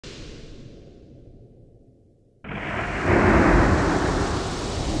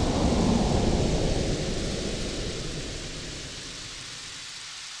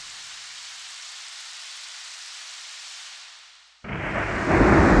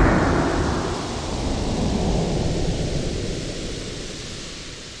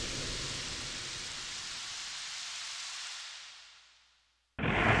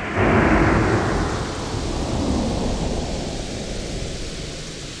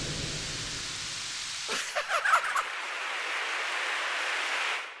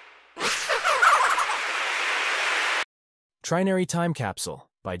Trinary Time Capsule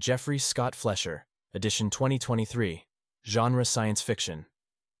by Jeffrey Scott Flesher, edition 2023, genre science fiction.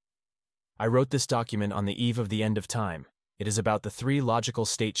 I wrote this document on the eve of the end of time. It is about the three logical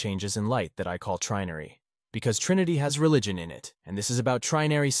state changes in light that I call trinary, because Trinity has religion in it, and this is about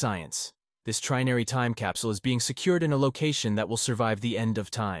Trinary Science. This Trinary Time Capsule is being secured in a location that will survive the end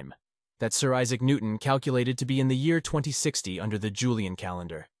of time, that Sir Isaac Newton calculated to be in the year 2060 under the Julian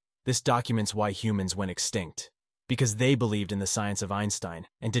calendar. This documents why humans went extinct, because they believed in the science of Einstein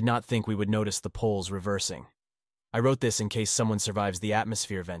and did not think we would notice the poles reversing. I wrote this in case someone survives the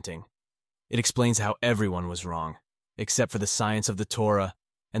atmosphere venting. It explains how everyone was wrong, except for the science of the Torah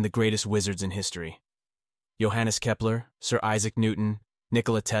and the greatest wizards in history. Johannes Kepler, Sir Isaac Newton,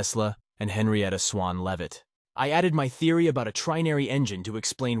 Nikola Tesla, and Henrietta Swan Leavitt. I added my theory about a Trinary Engine to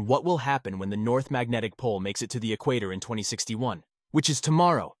explain what will happen when the North Magnetic Pole makes it to the equator in 2061, which is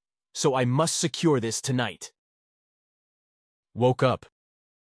tomorrow, so I must secure this tonight. Woke up.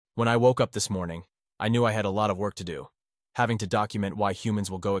 When I woke up this morning, I knew I had a lot of work to do, having to document why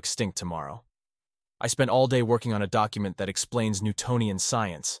humans will go extinct tomorrow. I spent all day working on a document that explains Newtonian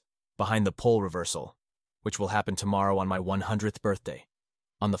science behind the pole reversal, which will happen tomorrow on my 100th birthday,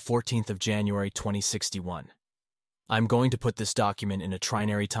 on the 14th of January 2061. I'm going to put this document in a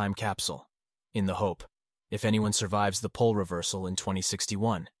Trinary Time capsule, in the hope, if anyone survives the pole reversal in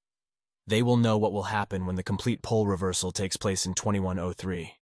 2061, they will know what will happen when the complete pole reversal takes place in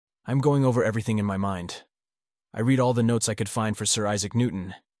 2103. I'm going over everything in my mind. I read all the notes I could find for Sir Isaac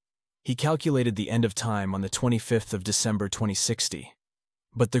Newton. He calculated the end of time on the 25th of December 2060.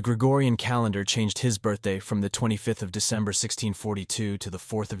 But the Gregorian calendar changed his birthday from the 25th of December 1642 to the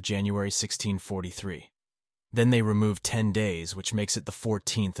 4th of January 1643. Then they removed 10 days, which makes it the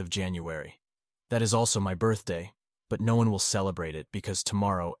 14th of January. That is also my birthday, but no one will celebrate it because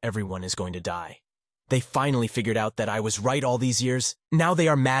tomorrow everyone is going to die. They finally figured out that I was right all these years. Now they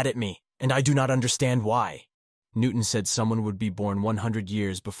are mad at me, and I do not understand why. Newton said someone would be born 100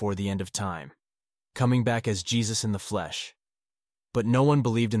 years before the end of time, coming back as Jesus in the flesh. But no one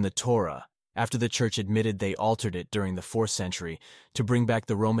believed in the Torah after the church admitted they altered it during the 4th century to bring back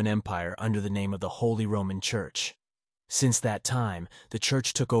the Roman Empire under the name of the Holy Roman Church. Since that time, the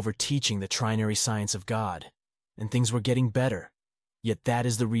church took over teaching the Trinary Science of God, and things were getting better. Yet that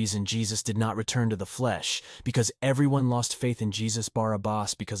is the reason Jesus did not return to the flesh, because everyone lost faith in Jesus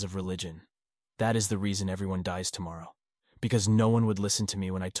Barabbas because of religion. That is the reason everyone dies tomorrow, because no one would listen to me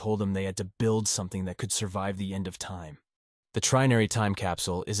when I told them they had to build something that could survive the end of time. The Trinary Time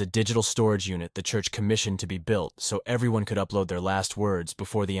Capsule is a digital storage unit the church commissioned to be built so everyone could upload their last words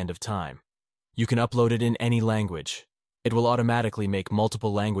before the end of time. You can upload it in any language. It will automatically make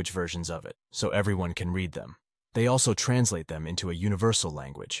multiple language versions of it, so everyone can read them. They also translate them into a universal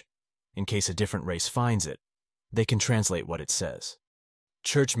language. In case a different race finds it, they can translate what it says.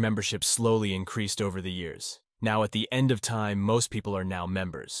 Church membership slowly increased over the years. Now at the end of time, most people are now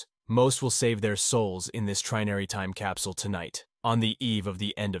members. Most will save their souls in this Trinary Time capsule tonight, on the eve of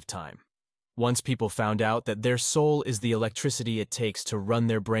the end of time. Once people found out that their soul is the electricity it takes to run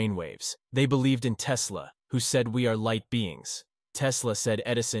their brainwaves, they believed in Tesla, who said we are light beings. Tesla said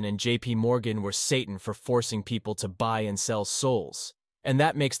Edison and J.P. Morgan were Satan for forcing people to buy and sell souls, and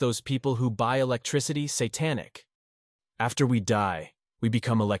that makes those people who buy electricity satanic. After we die, we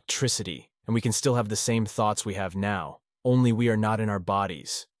become electricity, and we can still have the same thoughts we have now, only we are not in our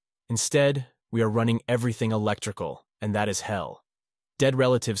bodies. Instead, we are running everything electrical, and that is hell. Dead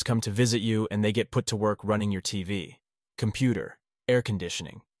relatives come to visit you and they get put to work running your TV, computer, air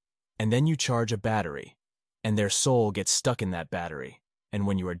conditioning, and then you charge a battery, and their soul gets stuck in that battery, and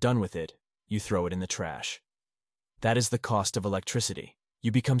when you are done with it, you throw it in the trash. That is the cost of electricity.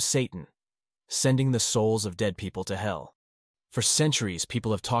 You become Satan, sending the souls of dead people to hell. For centuries,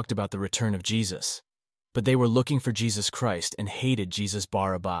 people have talked about the return of Jesus, but they were looking for Jesus Christ and hated Jesus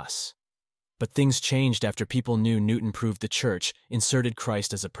Barabbas. But things changed after people knew Newton proved the church inserted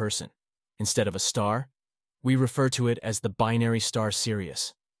Christ as a person. Instead of a star, we refer to it as the binary star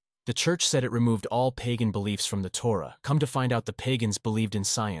Sirius. The church said it removed all pagan beliefs from the Torah. Come to find out the pagans believed in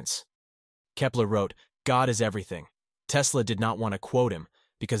science. Kepler wrote, "God is everything." Tesla did not want to quote him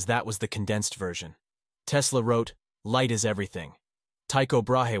because that was the condensed version. Tesla wrote, "Light is everything." Tycho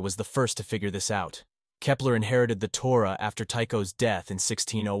Brahe was the first to figure this out. Kepler inherited the Torah after Tycho's death in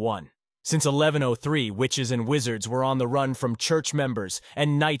 1601. Since 1103, witches and wizards were on the run from church members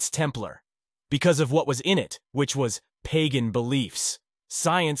and Knights Templar, because of what was in it, which was pagan beliefs.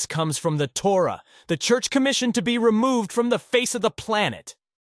 Science comes from the Torah, the church commissioned to be removed from the face of the planet.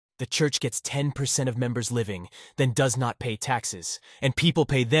 The church gets 10% of members living, then does not pay taxes, and people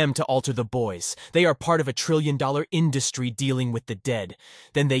pay them to altar the boys. They are part of a trillion-dollar industry dealing with the dead.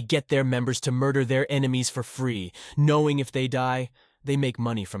 Then they get their members to murder their enemies for free, knowing if they die, they make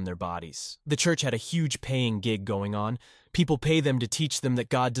money from their bodies. The church had a huge paying gig going on. People pay them to teach them that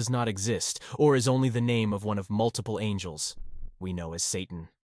God does not exist, or is only the name of one of multiple angels we know as Satan.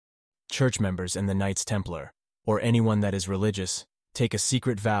 Church members and the Knights Templar, or anyone that is religious, take a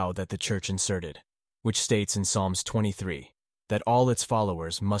secret vow that the church inserted, which states in Psalms 23 that all its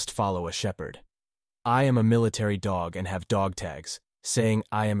followers must follow a shepherd. I am a military dog and have dog tags, saying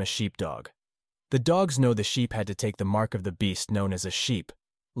I am a sheepdog. The dogs know the sheep had to take the mark of the beast known as a sheep,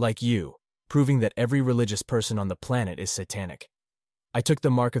 like you, proving that every religious person on the planet is satanic. I took the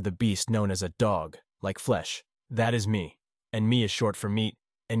mark of the beast known as a dog, like flesh. That is me, and me is short for meat,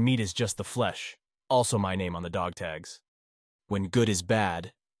 and meat is just the flesh, also my name on the dog tags. When good is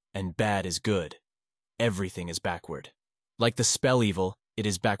bad, and bad is good, everything is backward. Like the spell evil, it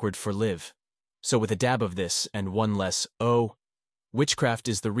is backward for live. So with a dab of this, and one less O, witchcraft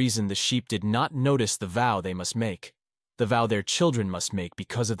is the reason the sheep did not notice the vow they must make, the vow their children must make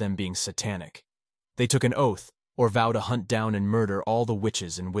because of them being satanic. They took an oath, or vow to hunt down and murder all the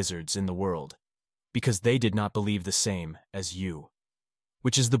witches and wizards in the world, because they did not believe the same as you,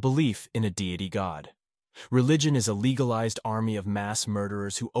 which is the belief in a deity God. Religion is a legalized army of mass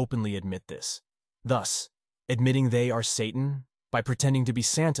murderers who openly admit this, thus admitting they are Satan by pretending to be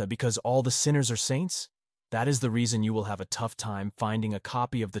Santa because all the sinners are saints. That is the reason you will have a tough time finding a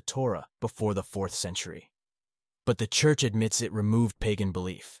copy of the Torah before the 4th century. But the church admits it removed pagan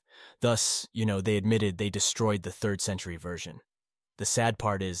belief. Thus, they admitted they destroyed the 3rd century version. The sad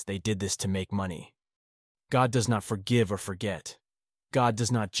part is they did this to make money. God does not forgive or forget. God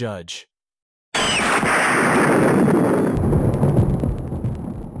does not judge.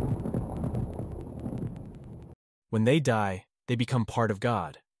 When they die, they become part of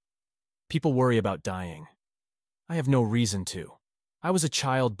God. People worry about dying. I have no reason to. I was a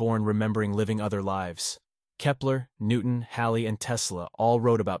child born remembering living other lives. Kepler, Newton, Halley, and Tesla all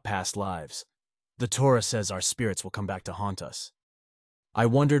wrote about past lives. The Torah says our spirits will come back to haunt us. I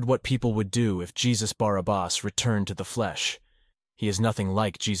wondered what people would do if Jesus Barabbas returned to the flesh. He is nothing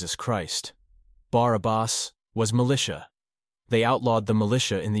like Jesus Christ. Barabbas was militia. They outlawed the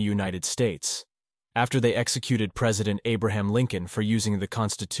militia in the United States after they executed President Abraham Lincoln for using the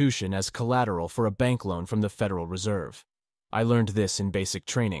Constitution as collateral for a bank loan from the Federal Reserve. I learned this in basic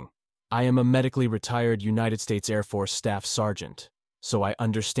training. I am a medically retired United States Air Force Staff Sergeant, so I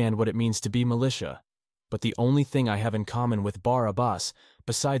understand what it means to be militia. But the only thing I have in common with Barabbas,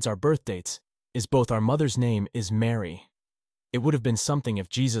 besides our birth dates, is both our mother's name is Mary. It would have been something if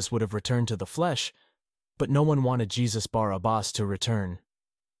Jesus would have returned to the flesh, but no one wanted Jesus Barabbas to return.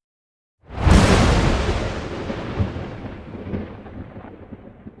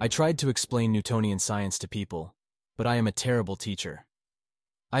 I tried to explain Newtonian science to people, but I am a terrible teacher.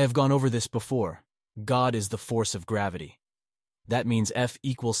 I have gone over this before. God is the force of gravity. That means F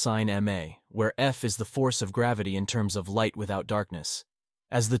equals sine ma, where F is the force of gravity in terms of light without darkness,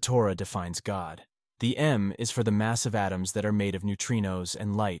 as the Torah defines God. The M is for the mass of atoms that are made of neutrinos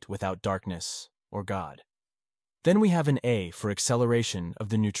and light without darkness, or God. Then we have an A for acceleration of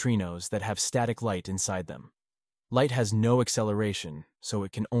the neutrinos that have static light inside them. Light has no acceleration, so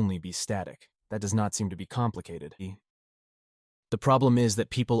it can only be static. That does not seem to be complicated. The problem is that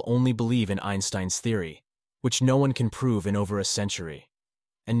people only believe in Einstein's theory, which no one can prove in over a century,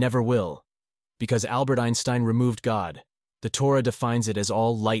 and never will, because Albert Einstein removed God. The Torah defines it as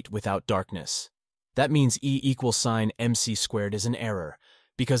all light without darkness. That means E equals sine mc squared is an error,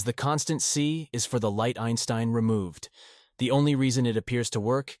 because the constant c is for the light Einstein removed. The only reason it appears to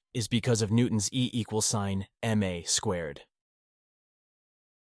work is because of Newton's E equals sine ma squared.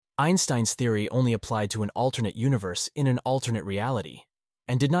 Einstein's theory only applied to an alternate universe in an alternate reality,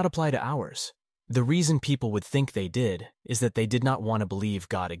 and did not apply to ours. The reason people would think they did is that they did not want to believe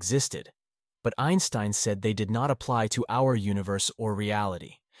God existed. But Einstein said they did not apply to our universe or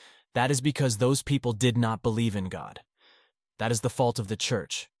reality. That is because those people did not believe in God. That is the fault of the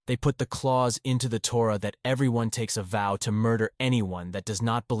church. They put the clause into the Torah that everyone takes a vow to murder anyone that does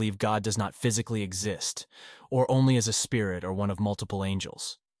not believe God does not physically exist, or only as a spirit or one of multiple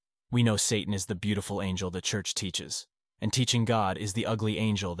angels. We know Satan is the beautiful angel the church teaches, and teaching God is the ugly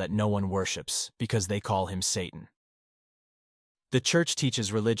angel that no one worships because they call him Satan. The church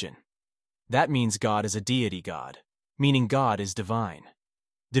teaches religion. That means God is a deity God, meaning God is divine.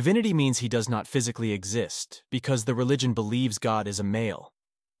 Divinity means he does not physically exist because the religion believes God is a male.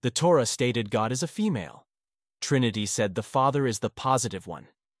 The Torah stated God is a female. Trinity said the Father is the positive one.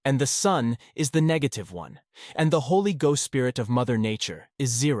 and the Sun is the negative one, and the Holy Ghost Spirit of Mother Nature is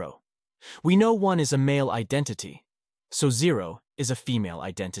 0. We know 1 is a male identity, so 0 is a female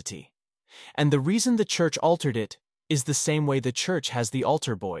identity. And the reason the Church altered it is the same way the Church has the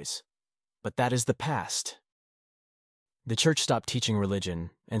altar boys. But that is the past. The Church stopped teaching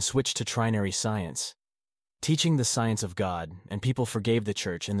religion and switched to Trinary Science, teaching the science of God, and people forgave the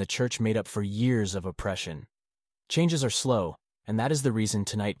Church, and the Church made up for years of oppression. Changes are slow, and that is the reason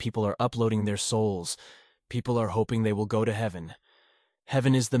tonight people are uploading their souls. People are hoping they will go to heaven.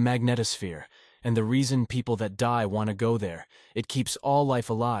 Heaven is the magnetosphere, and the reason people that die want to go there. It keeps all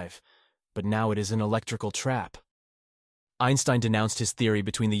life alive, but now it is an electrical trap. Einstein denounced his theory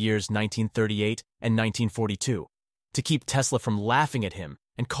between the years 1938 and 1942 to keep Tesla from laughing at him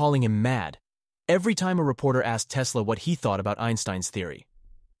and calling him mad. Every time a reporter asked Tesla what he thought about Einstein's theory.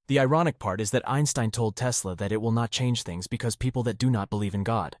 The ironic part is that Einstein told Tesla that it will not change things because people that do not believe in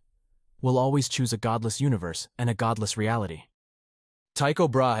God will always choose a godless universe and a godless reality. Tycho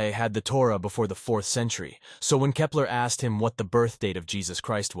Brahe had the Torah before the 4th century, so when Kepler asked him what the birth date of Jesus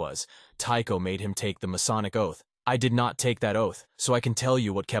Christ was, Tycho made him take the Masonic oath. I did not take that oath, so I can tell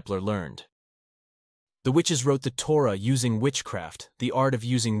you what Kepler learned. The witches wrote the Torah using witchcraft, the art of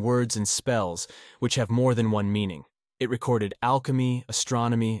using words and spells, which have more than one meaning. It recorded alchemy,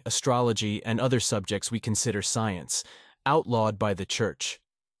 astronomy, astrology, and other subjects we consider science, outlawed by the Church.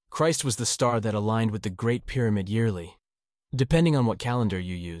 Christ was the star that aligned with the Great Pyramid yearly. Depending on what calendar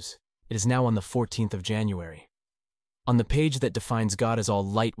you use, it is now on the 14th of January. On the page that defines God as all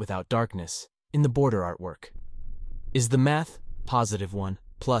light without darkness, in the border artwork, is the math +1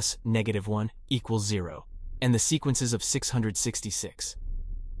 plus -1 equals 0, and the sequences of 666.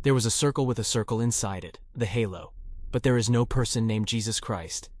 There was a circle with a circle inside it, the halo, but there is no person named Jesus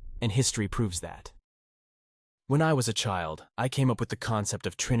Christ, and history proves that. When I was a child, I came up with the concept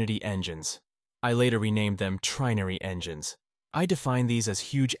of Trinity engines. I later renamed them Trinary Engines. I define these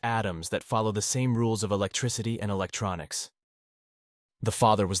as huge atoms that follow the same rules of electricity and electronics. The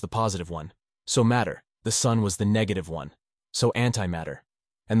Father was the positive one, so matter. The Son was the negative one, so antimatter.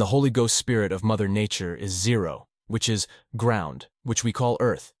 And the Holy Ghost Spirit of Mother Nature is 0, which is ground, which we call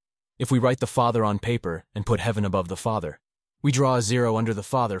Earth. If we write the Father on paper and put heaven above the Father, we draw a 0 under the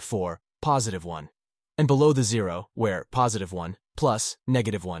Father for +1. And below the 0, where +1 plus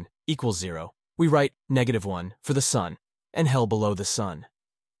 -1 equals 0, we write -1 for the Son, and hell below the Sun.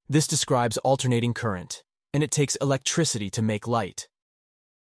 This describes alternating current, and it takes electricity to make light.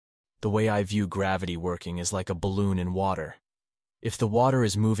 The way I view gravity working is like a balloon in water. If the water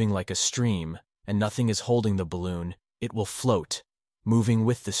is moving like a stream, and nothing is holding the balloon, it will float, moving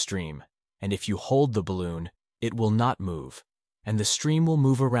with the stream. And if you hold the balloon, it will not move, and the stream will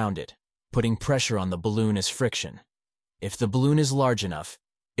move around it, putting pressure on the balloon as friction. If the balloon is large enough,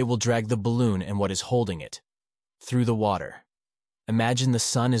 it will drag the balloon and what is holding it through the water. Imagine the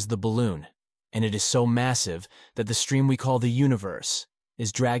Sun is the balloon, and it is so massive that the stream we call the universe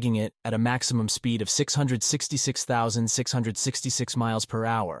is dragging it at a maximum speed of 666,666 miles per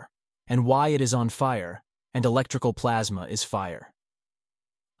hour, and why it is on fire, and electrical plasma is fire.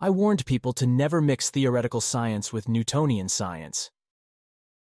 I warned people to never mix theoretical science with Newtonian science.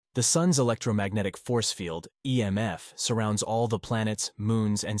 The Sun's electromagnetic force field, EMF, surrounds all the planets,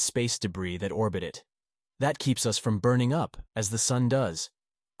 moons, and space debris that orbit it. That keeps us from burning up, as the Sun does.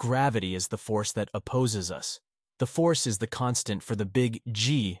 Gravity is the force that opposes us. The force is the constant for the big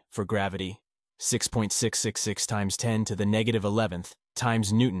G for gravity, 6.666 times 10 to the -11th,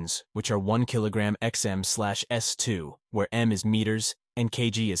 times newtons, which are 1 kilogram xm/s2, where m is meters and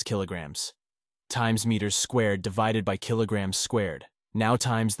kg is kilograms, times meters squared divided by kilograms squared, now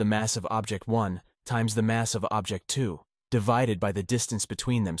times the mass of object 1 times the mass of object 2, divided by the distance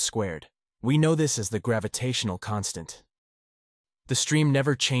between them squared. We know this as the gravitational constant. The stream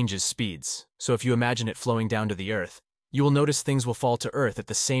never changes speeds, so if you imagine it flowing down to the Earth, you will notice things will fall to Earth at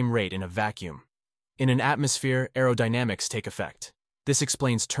the same rate in a vacuum. In an atmosphere, aerodynamics take effect. This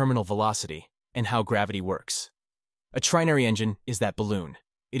explains terminal velocity and how gravity works. A trinary engine is that balloon.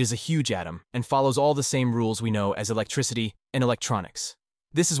 It is a huge atom and follows all the same rules we know as electricity and electronics.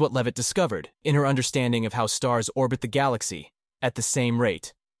 This is what Leavitt discovered in her understanding of how stars orbit the galaxy at the same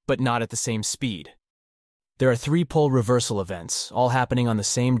rate, but not at the same speed. There are 3 pole reversal events, all happening on the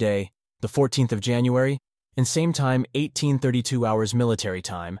same day, the 14th of January, and same time 1832 hours military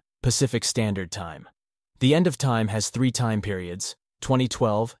time, Pacific Standard Time. The end of time has 3 time periods,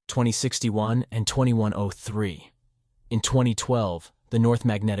 2012, 2061, and 2103. In 2012, the North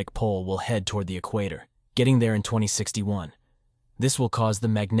Magnetic Pole will head toward the equator, getting there in 2061. This will cause the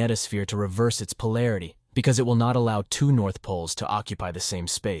magnetosphere to reverse its polarity, because it will not allow two north poles to occupy the same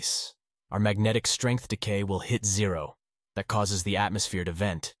space. Our magnetic strength decay will hit zero. That causes the atmosphere to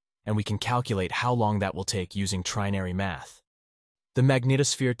vent, and we can calculate how long that will take using trinary math. The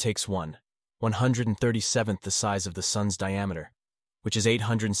magnetosphere takes 1/137th the size of the Sun's diameter, which is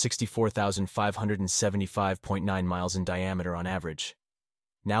 864,575.9 miles in diameter on average.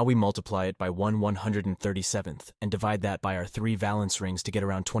 Now we multiply it by 1/137th and divide that by our 3 valence rings to get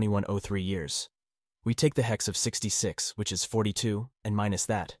around 2103 years. We take the hex of 66, which is 42, and minus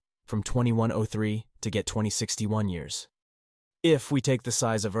that, from 2103 to get 2061 years. If we take the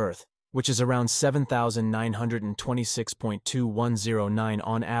size of Earth, which is around 7,926.2109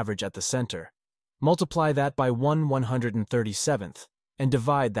 on average at the center, multiply that by 1/137th, and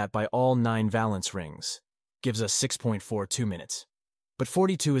divide that by all 9 valence rings, gives us 6.42 minutes. But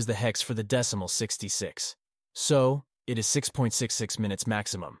 42 is the hex for the decimal 66, so it is 6.66 minutes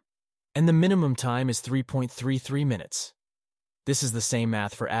maximum. And the minimum time is 3.33 minutes. This is the same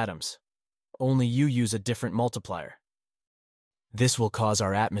math for atoms, only you use a different multiplier. This will cause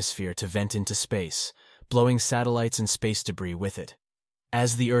our atmosphere to vent into space, blowing satellites and space debris with it,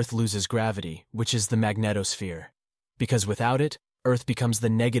 as the Earth loses gravity, which is the magnetosphere, because without it, Earth becomes the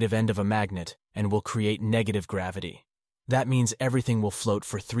negative end of a magnet and will create negative gravity. That means everything will float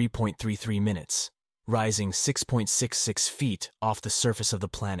for 3.33 minutes, rising 6.66 feet off the surface of the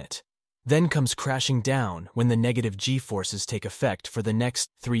planet. Then comes crashing down when the negative g-forces take effect for the next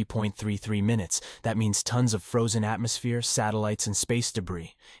 3.33 minutes. That means tons of frozen atmosphere, satellites, and space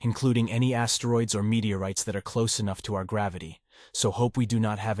debris, including any asteroids or meteorites that are close enough to our gravity, so hope we do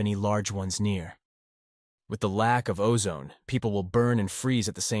not have any large ones near. With the lack of ozone, people will burn and freeze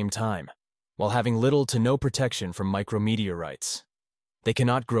at the same time, while having little to no protection from micrometeorites. They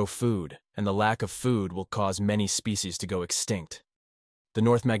cannot grow food, and the lack of food will cause many species to go extinct. The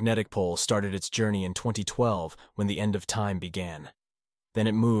North Magnetic Pole started its journey in 2012 when the end of time began. Then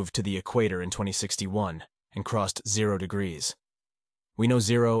it moved to the equator in 2061 and crossed 0 degrees. We know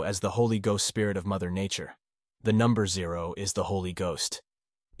 0 as the Holy Ghost spirit of Mother Nature. The number 0 is the Holy Ghost.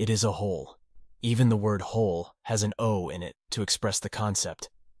 It is a whole. Even the word whole has an O in it to express the concept.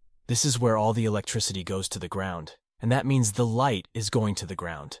 This is where all the electricity goes to the ground, and that means the light is going to the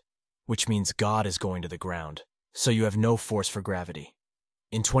ground, which means God is going to the ground, so you have no force for gravity.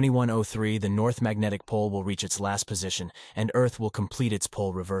 In 2103, the North Magnetic Pole will reach its last position, and Earth will complete its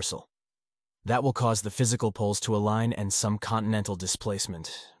pole reversal. That will cause the physical poles to align and some continental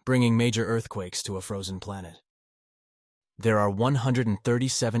displacement, bringing major earthquakes to a frozen planet. There are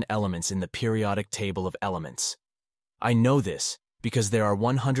 137 elements in the periodic table of elements. I know this because there are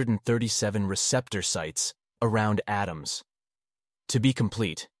 137 receptor sites around atoms. To be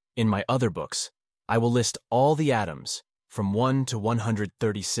complete, in my other books, I will list all the atoms from 1 to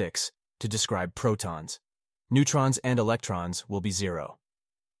 136 to describe protons. Neutrons and electrons will be 0.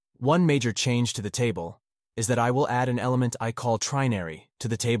 One major change to the table is that I will add an element I call trinary to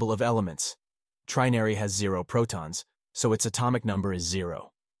the table of elements. Trinary has 0 protons, so its atomic number is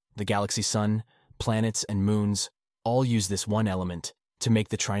 0. The galaxy sun, planets, and moons all use this one element to make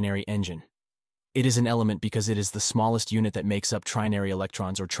the Trinary Engine. It is an element because it is the smallest unit that makes up trinary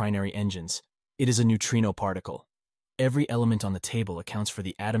electrons or trinary engines. It is a neutrino particle. Every element on the table accounts for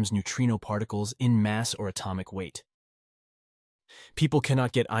the atom's neutrino particles in mass or atomic weight. People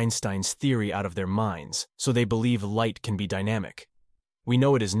cannot get Einstein's theory out of their minds, so they believe light can be dynamic. We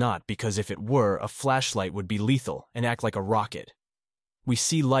know it is not because if it were, a flashlight would be lethal and act like a rocket. We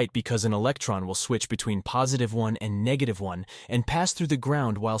see light because an electron will switch between +1 and -1 and pass through the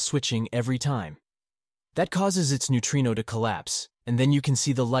ground while switching every time. That causes its neutrino to collapse, and then you can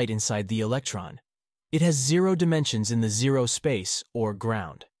see the light inside the electron. It has 0 dimensions in the 0 space, or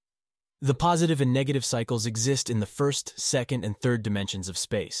ground. The positive and negative cycles exist in the first, second, and third dimensions of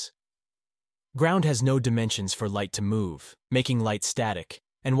space. Ground has no dimensions for light to move, making light static,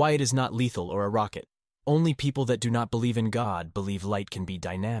 and why it is not lethal or a rocket. Only people that do not believe in God believe light can be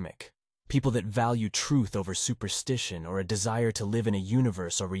dynamic. People that value truth over superstition or a desire to live in a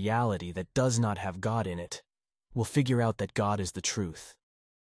universe or reality that does not have God in it will figure out that God is the truth.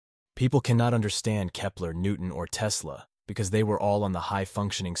 People cannot understand Kepler, Newton, or Tesla because they were all on the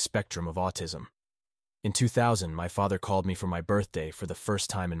high-functioning spectrum of autism. In 2000, my father called me for my birthday for the first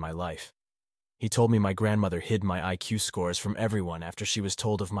time in my life. He told me my grandmother hid my IQ scores from everyone after she was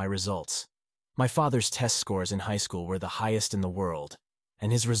told of my results. My father's test scores in high school were the highest in the world,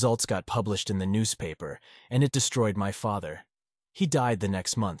 and his results got published in the newspaper, and it destroyed my father. He died the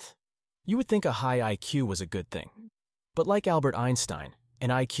next month. You would think a high IQ was a good thing. But like Albert Einstein, an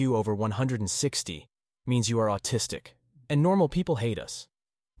IQ over 160 means you are autistic, and normal people hate us.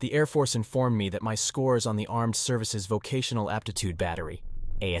 The Air Force informed me that my scores on the Armed Services Vocational Aptitude Battery,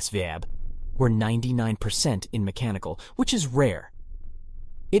 ASVAB, were 99% in mechanical, which is rare.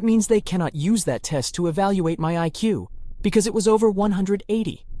 It means they cannot use that test to evaluate my IQ, because it was over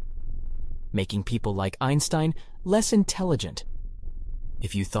 180, making people like Einstein less intelligent.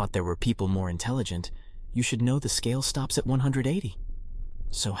 If you thought there were people more intelligent, you should know the scale stops at 180.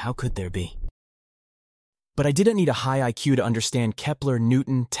 So how could there be? But I didn't need a high IQ to understand Kepler,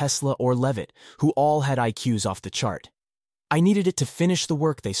 Newton, Tesla, or Leavitt, who all had IQs off the chart. I needed it to finish the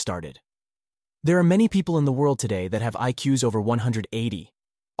work they started. There are many people in the world today that have IQs over 180.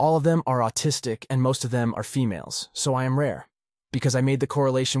 All of them are autistic, and most of them are females, so I am rare, because I made the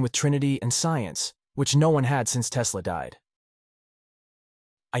correlation with Trinity and Science, which no one had since Tesla died.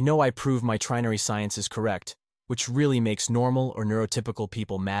 I know I prove my Trinary Science is correct, which really makes normal or neurotypical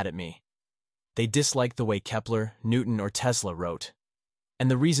people mad at me. They dislike the way Kepler, Newton, or Tesla wrote,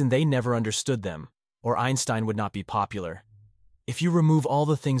 and the reason they never understood them, or Einstein would not be popular. If you remove all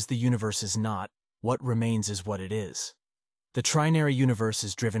the things the universe is not, what remains is what it is. The trinary universe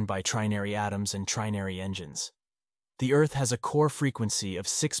is driven by trinary atoms and trinary engines. The Earth has a core frequency of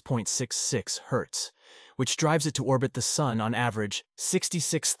 6.66 Hz, which drives it to orbit the Sun on average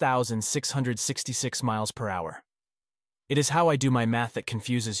 66,666 miles per hour. It is how I do my math that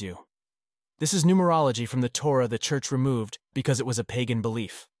confuses you. This is numerology from the Torah the Church removed because it was a pagan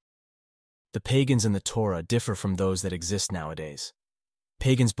belief. The pagans in the Torah differ from those that exist nowadays.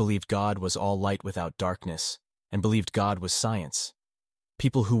 Pagans believed God was all light without darkness, and believed God was science.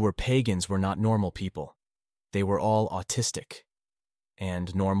 People who were pagans were not normal people. They were all autistic,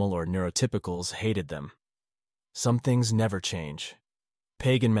 and normal or neurotypicals hated them. Some things never change.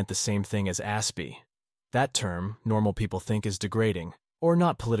 Pagan meant the same thing as Aspie. That term, normal people think is degrading, or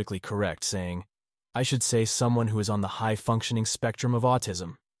not politically correct, saying, I should say someone who is on the high-functioning spectrum of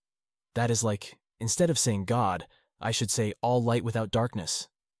autism. That is like, instead of saying God, I should say all light without darkness.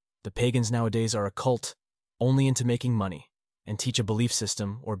 The pagans nowadays are a cult, only into making money, and teach a belief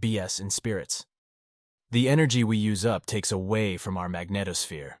system or BS in spirits. The energy we use up takes away from our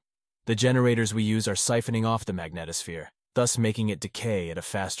magnetosphere. The generators we use are siphoning off the magnetosphere, thus making it decay at a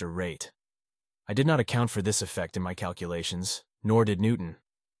faster rate. I did not account for this effect in my calculations, nor did Newton.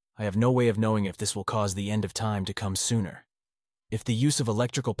 I have no way of knowing if this will cause the end of time to come sooner. If the use of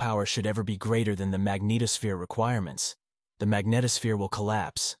electrical power should ever be greater than the magnetosphere requirements, the magnetosphere will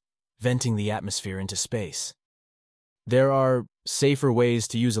collapse, venting the atmosphere into space. There are safer ways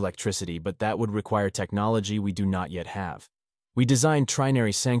to use electricity, but that would require technology we do not yet have. We designed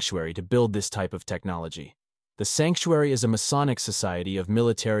Trinary Sanctuary to build this type of technology. The Sanctuary is a Masonic society of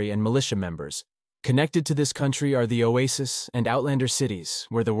military and militia members. Connected to this country are the Oasis and Outlander cities,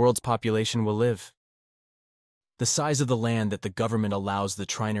 where the world's population will live. The size of the land that the government allows the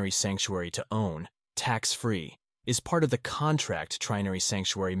Trinary Sanctuary to own, tax-free, is part of the contract Trinary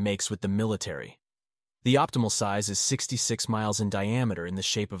Sanctuary makes with the military. The optimal size is 66 miles in diameter in the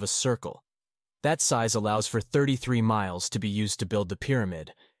shape of a circle. That size allows for 33 miles to be used to build the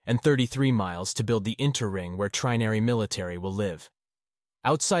pyramid, and 33 miles to build the interring where Trinary military will live.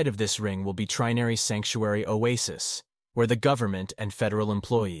 Outside of this ring will be Trinary Sanctuary Oasis, where the government and federal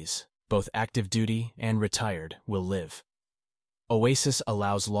employees, both active duty and retired, will live. Oasis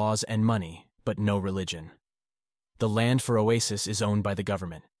allows laws and money, but no religion. The land for Oasis is owned by the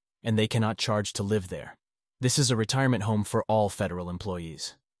government, and they cannot charge to live there. This is a retirement home for all federal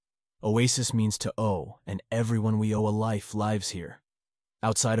employees. Oasis means to owe, and everyone we owe a life lives here.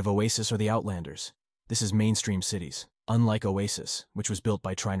 Outside of Oasis are the Outlanders. This is mainstream cities, unlike Oasis, which was built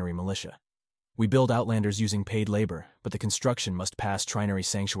by Trinary militia. We build Outlanders using paid labor, but the construction must pass Trinary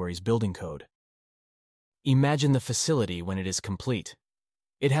Sanctuary's building code. Imagine the facility when it is complete.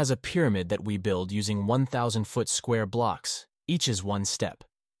 It has a pyramid that we build using 1,000-foot square blocks, each is one step.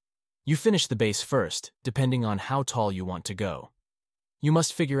 You finish the base first, depending on how tall you want to go. You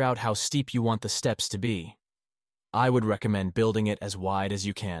must figure out how steep you want the steps to be. I would recommend building it as wide as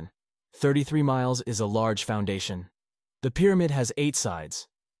you can. 33 miles is a large foundation. The pyramid has 8 sides.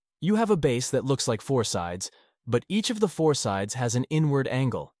 You have a base that looks like 4 sides, but each of the 4 sides has an inward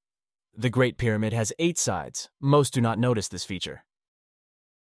angle. The Great Pyramid has 8 sides. Most do not notice this feature.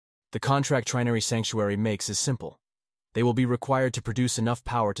 The contract Trinary Sanctuary makes is simple. They will be required to produce enough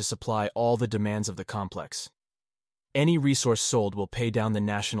power to supply all the demands of the complex. Any resource sold will pay down the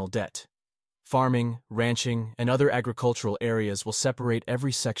national debt. Farming, ranching, and other agricultural areas will separate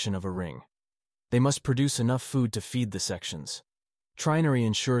every section of a ring. They must produce enough food to feed the sections. Trinary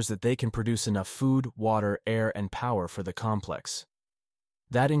ensures that they can produce enough food, water, air, and power for the complex.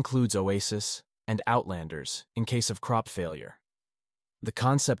 That includes Oasis and Outlanders in case of crop failure. The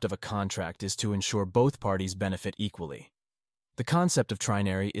concept of a contract is to ensure both parties benefit equally. The concept of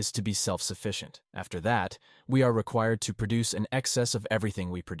trinary is to be self-sufficient. After that, we are required to produce an excess of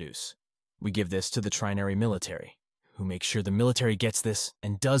everything we produce. We give this to the trinary military, who make sure the military gets this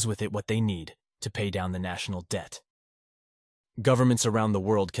and does with it what they need to pay down the national debt. Governments around the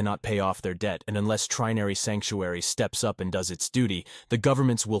world cannot pay off their debt, and unless Trinary Sanctuary steps up and does its duty, the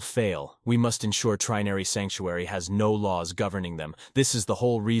governments will fail. We must ensure Trinary Sanctuary has no laws governing them. This is the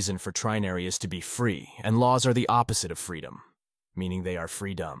whole reason for Trinary is to be free, and laws are the opposite of freedom, meaning they are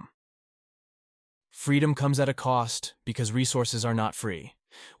freedom. Freedom comes at a cost because resources are not free.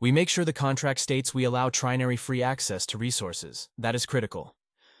 We make sure the contract states we allow Trinary free access to resources. That is critical.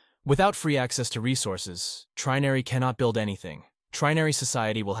 Without free access to resources, Trinary cannot build anything. Trinary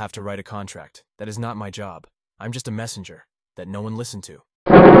society will have to write a contract. That is not my job. I'm just a messenger that no one listened to.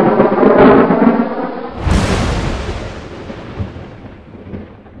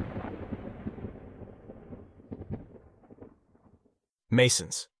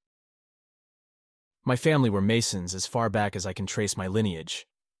 Masons. My family were Masons as far back as I can trace my lineage.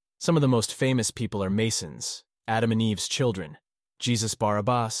 Some of the most famous people are Masons: Adam and Eve's children, Jesus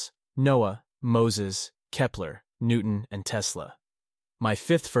Barabbas, Noah, Moses, Kepler, Newton, and Tesla. My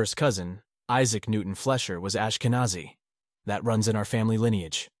fifth first cousin, Isaac Newton Flesher, was Ashkenazi. That runs in our family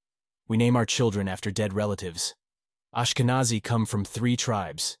lineage. We name our children after dead relatives. Ashkenazi come from 3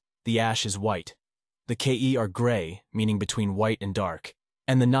 tribes. The Ash is white. The Ke are gray, meaning between white and dark,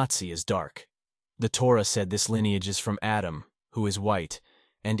 and the Nazi is dark. The Torah said this lineage is from Adam, who is white,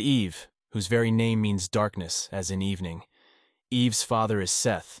 and Eve, whose very name means darkness, as in evening. Eve's father is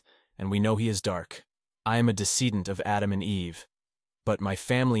Seth, and we know he is dark. I am a descendant of Adam and Eve, but my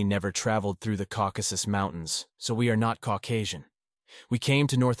family never traveled through the Caucasus Mountains, so we are not Caucasian. We came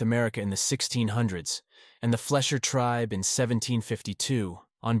to North America in the 1600s, and the Flesher tribe in 1752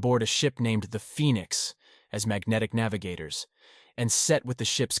 on board a ship named the Phoenix as magnetic navigators, and set with the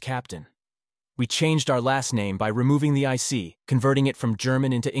ship's captain. We changed our last name by removing the IC, converting it from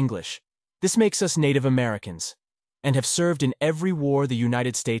German into English. This makes us Native Americans, and have served in every war the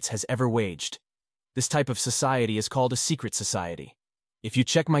United States has ever waged. This type of society is called a secret society. If you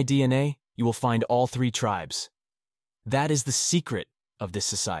check my DNA, you will find all 3 tribes. That is the secret of this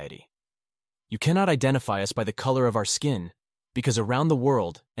society. You cannot identify us by the color of our skin, because around the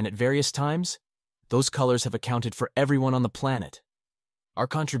world, and at various times, those colors have accounted for everyone on the planet. Our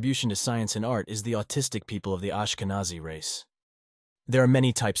contribution to science and art is the autistic people of the Ashkenazi race. There are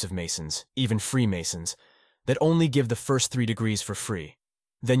many types of Masons, even Freemasons, that only give the first 3 degrees for free.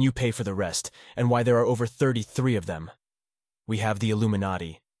 Then you pay for the rest, and why there are over 33 of them. We have the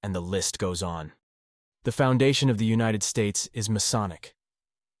Illuminati, and the list goes on. The foundation of the United States is Masonic.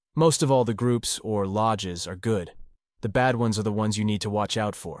 Most of all the groups, or lodges, are good. The bad ones are the ones you need to watch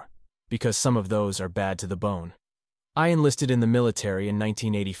out for, because some of those are bad to the bone. I enlisted in the military in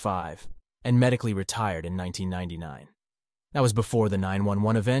 1985, and medically retired in 1999. That was before the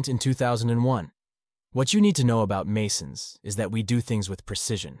 9/11 event in 2001. What you need to know about Masons is that we do things with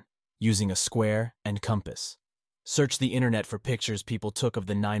precision, using a square and compass. Search the internet for pictures people took of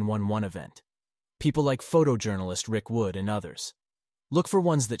the 9/11 event. People like photojournalist Rick Wood and others. Look for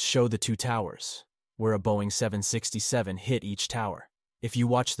ones that show the 2 towers, where a Boeing 767 hit each tower. If you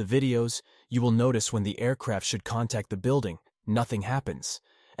watch the videos, you will notice when the aircraft should contact the building, nothing happens,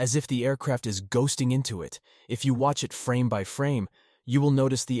 as if the aircraft is ghosting into it. If you watch it frame by frame, you will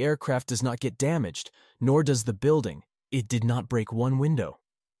notice the aircraft does not get damaged, nor does the building. It did not break one window.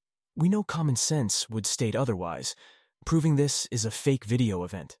 We know common sense would state otherwise, proving this is a fake video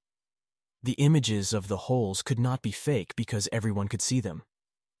event. The images of the holes could not be fake because everyone could see them.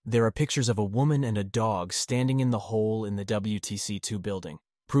 There are pictures of a woman and a dog standing in the hole in the WTC-2 building,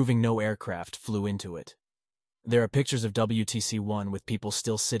 proving no aircraft flew into it. There are pictures of WTC-1 with people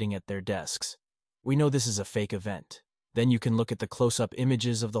still sitting at their desks. We know this is a fake event. Then you can look at the close-up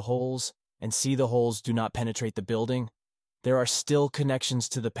images of the holes and see the holes do not penetrate the building. There are still connections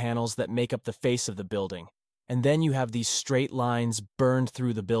to the panels that make up the face of the building, and then you have these straight lines burned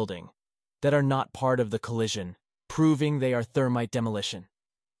through the building that are not part of the collision, proving they are thermite demolition.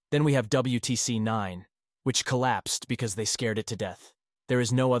 Then we have WTC-9, which collapsed because they scared it to death. There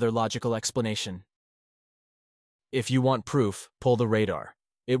is no other logical explanation. If you want proof, pull the radar.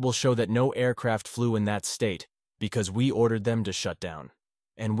 It will show that no aircraft flew in that state, because we ordered them to shut down.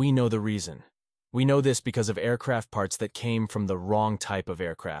 And we know the reason. We know this because of aircraft parts that came from the wrong type of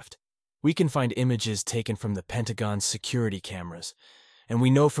aircraft. We can find images taken from the Pentagon's security cameras, and we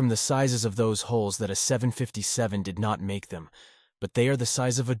know from the sizes of those holes that a 757 did not make them, but they are the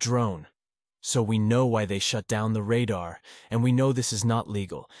size of a drone. So we know why they shut down the radar, and we know this is not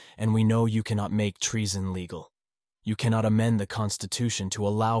legal, and we know you cannot make treason legal. You cannot amend the Constitution to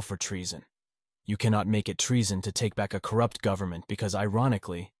allow for treason. You cannot make it treason to take back a corrupt government because,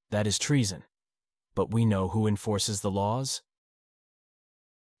 ironically, that is treason. But we know who enforces the laws.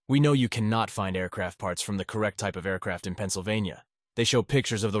 We know you cannot find aircraft parts from the correct type of aircraft in Pennsylvania. They show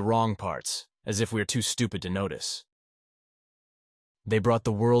pictures of the wrong parts, as if we're too stupid to notice. They brought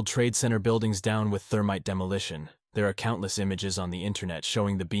the World Trade Center buildings down with thermite demolition. There are countless images on the internet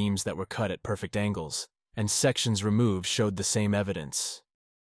showing the beams that were cut at perfect angles, and sections removed showed the same evidence.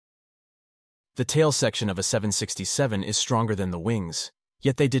 The tail section of a 767 is stronger than the wings,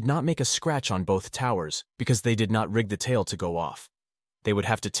 yet they did not make a scratch on both towers because they did not rig the tail to go off. They would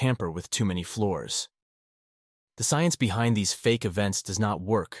have to tamper with too many floors. The science behind these fake events does not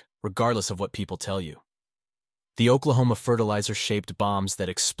work, regardless of what people tell you. The Oklahoma fertilizer-shaped bombs that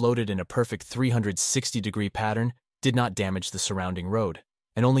exploded in a perfect 360-degree pattern did not damage the surrounding road,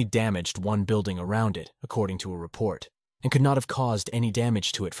 and only damaged one building around it, according to a report, and could not have caused any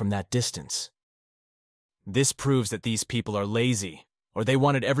damage to it from that distance. This proves that these people are lazy, or they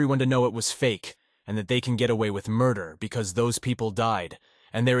wanted everyone to know it was fake, and that they can get away with murder because those people died,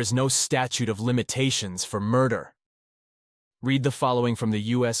 and there is no statute of limitations for murder. Read the following from the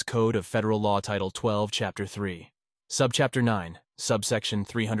U.S. Code of Federal Law Title 12, Chapter 3, Subchapter 9, Subsection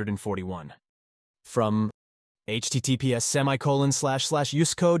 341. From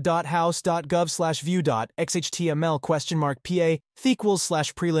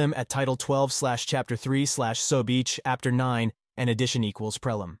https://usecode.house.gov/view.xhtml?/prelim@title 12/chapter 3/sub each, chapter 9, and addition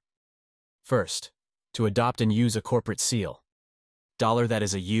 =prelim. First, to adopt and use a corporate seal. Dollar that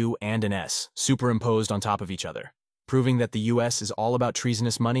is a U and an S, superimposed on top of each other. Proving that the U.S. is all about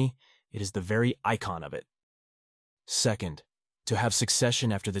treasonous money, it is the very icon of it. Second, to have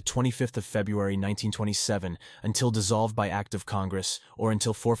succession after the 25th of February 1927 until dissolved by act of Congress or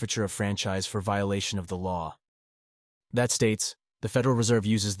until forfeiture of franchise for violation of the law. That states, the Federal Reserve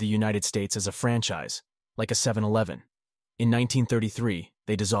uses the United States as a franchise, like a 7-Eleven. In 1933,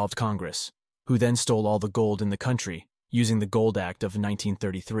 they dissolved Congress, who then stole all the gold in the country using the Gold Act of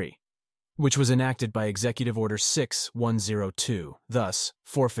 1933. Which was enacted by Executive Order 6102, thus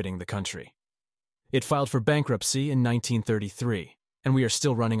forfeiting the country. It filed for bankruptcy in 1933, and we are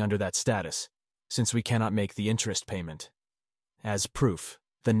still running under that status, since we cannot make the interest payment. As proof,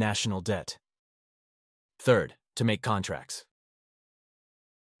 the national debt. Third, to make contracts.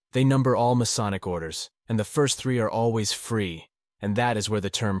 They number all Masonic orders, and the first three are always free, and that is where the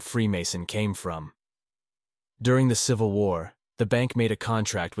term Freemason came from. During the Civil War, the bank made a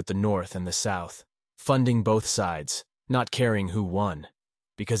contract with the North and the South, funding both sides, not caring who won,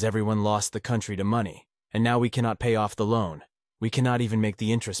 because everyone lost the country to money, and now we cannot pay off the loan. We cannot even make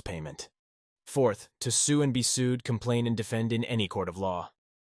the interest payment. Fourth, to sue and be sued, complain and defend in any court of law.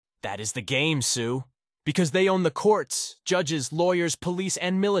 That is the game, Sue. Because they own the courts, judges, lawyers, police,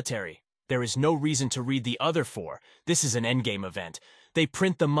 and military. There is no reason to read the other four. This is an endgame event. They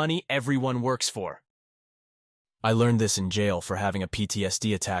print the money everyone works for. I learned this in jail for having a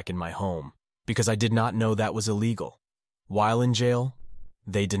PTSD attack in my home, because I did not know that was illegal. While in jail,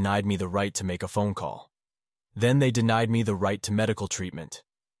 they denied me the right to make a phone call. Then they denied me the right to medical treatment,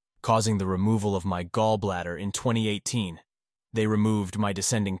 causing the removal of my gallbladder in 2018. They removed my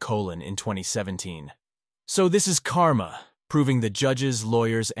descending colon in 2017. So this is karma, proving the judges,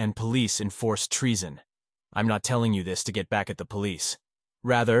 lawyers, and police enforced treason. I'm not telling you this to get back at the police.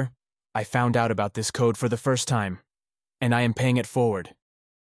 Rather, I found out about this code for the first time, and I am paying it forward.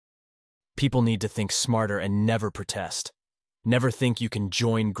 People need to think smarter and never protest. Never think you can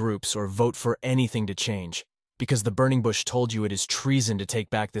join groups or vote for anything to change, because the burning bush told you it is treason to take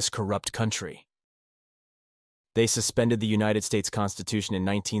back this corrupt country. They suspended the United States Constitution in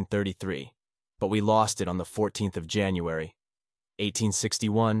 1933, but we lost it on the 14th of January,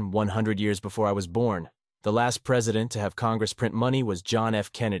 1861, 100 years before I was born. The last president to have Congress print money was John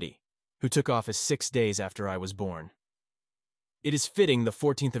F. Kennedy, who took office 6 days after I was born. It is fitting the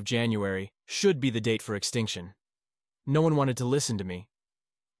 14th of January should be the date for extinction. No one wanted to listen to me,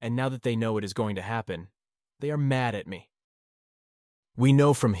 and now that they know it is going to happen, they are mad at me. We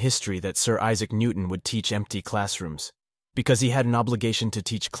know from history that Sir Isaac Newton would teach empty classrooms, because he had an obligation to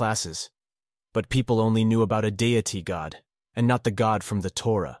teach classes, but people only knew about a deity god, and not the God from the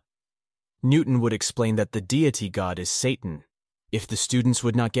Torah. Newton would explain that the deity god is Satan. If the students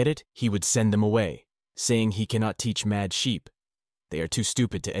would not get it, he would send them away, saying he cannot teach mad sheep. They are too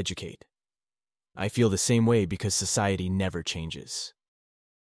stupid to educate. I feel the same way because society never changes.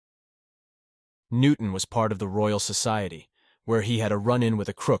 Newton was part of the Royal Society, where he had a run-in with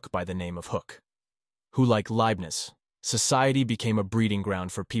a crook by the name of Hooke, who, like Leibniz, society became a breeding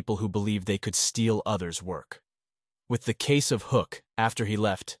ground for people who believed they could steal others' work. With the case of Hooke, after he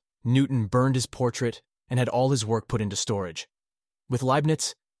left, Newton burned his portrait and had all his work put into storage. With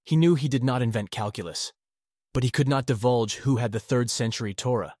Leibniz, he knew he did not invent calculus, but he could not divulge who had the 3rd century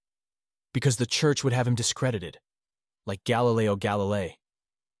Torah, because the church would have him discredited, like Galileo Galilei.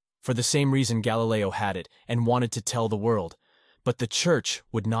 For the same reason Galileo had it and wanted to tell the world, but the church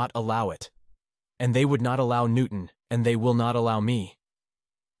would not allow it. And they would not allow Newton, and they will not allow me.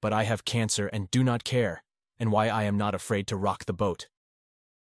 But I have cancer and do not care, and why I am not afraid to rock the boat.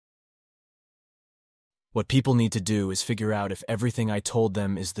 What people need to do is figure out if everything I told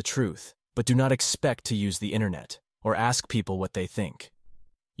them is the truth, but do not expect to use the internet or ask people what they think.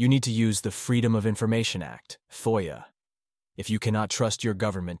 You need to use the Freedom of Information Act, FOIA. If you cannot trust your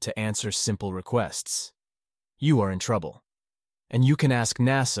government to answer simple requests, you are in trouble. And you can ask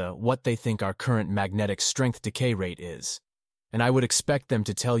NASA what they think our current magnetic strength decay rate is, and I would expect them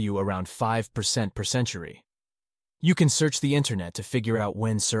to tell you around 5% per century. You can search the internet to figure out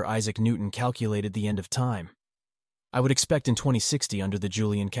when Sir Isaac Newton calculated the end of time. I would expect in 2060 under the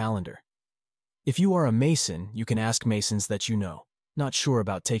Julian calendar. If you are a Mason, you can ask Masons that you know. Not sure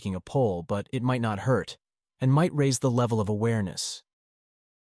about taking a poll, but it might not hurt, and might raise the level of awareness.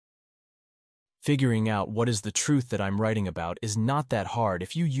 Figuring out what is the truth that I'm writing about is not that hard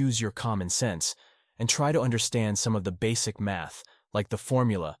if you use your common sense and try to understand some of the basic math, like the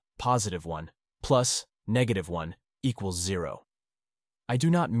formula +1 plus -1 equals 0. I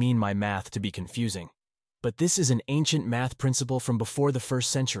do not mean my math to be confusing, but this is an ancient math principle from before the 1st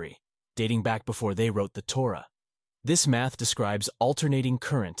century, dating back before they wrote the Torah. This math describes alternating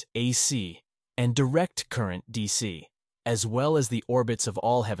current, AC, and direct current, DC, as well as the orbits of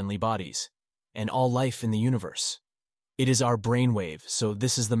all heavenly bodies, and all life in the universe. It is our brainwave, so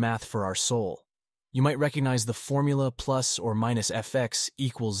this is the math for our soul. You might recognize the formula plus or minus fx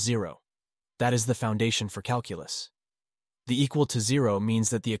equals 0. That is the foundation for calculus. The equal to 0 means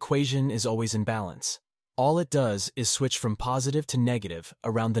that the equation is always in balance. All it does is switch from positive to negative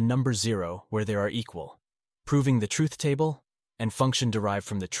around the number 0 where they are equal, proving the truth table and function derived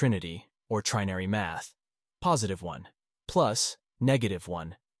from the Trinity, or trinary math. +1 plus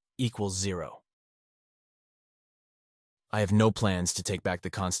 -1 equals 0. I have no plans to take back the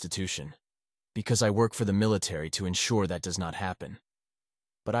Constitution, because I work for the military to ensure that does not happen.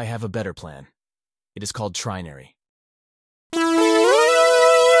 But I have a better plan. It is called Trinary.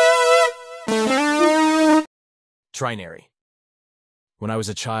 Trinary. When I was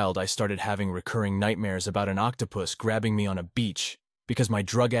a child, I started having recurring nightmares about an octopus grabbing me on a beach because my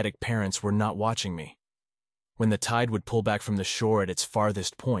drug-addict parents were not watching me. When the tide would pull back from the shore at its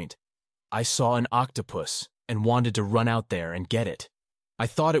farthest point, I saw an octopus and wanted to run out there and get it. I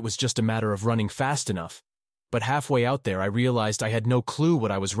thought it was just a matter of running fast enough, but halfway out there I realized I had no clue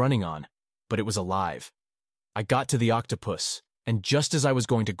what I was running on, but it was alive. I got to the octopus, and just as I was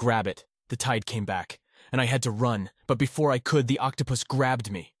going to grab it, the tide came back, and I had to run, but before I could, the octopus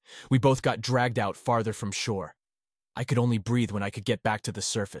grabbed me. We both got dragged out farther from shore. I could only breathe when I could get back to the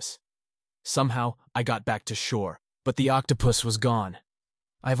surface. Somehow, I got back to shore, but the octopus was gone.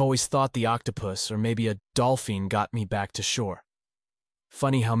 I've always thought the octopus, or maybe a dolphin, got me back to shore.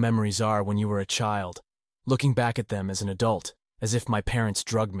 Funny how memories are when you were a child, looking back at them as an adult, as if my parents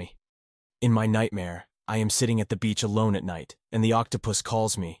drugged me. In my nightmare, I am sitting at the beach alone at night, and the octopus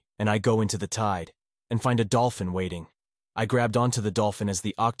calls me, and I go into the tide, and find a dolphin waiting. I grabbed onto the dolphin as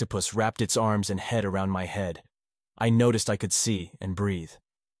the octopus wrapped its arms and head around my head. I noticed I could see and breathe.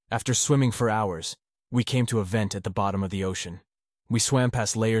 After swimming for hours, we came to a vent at the bottom of the ocean. We swam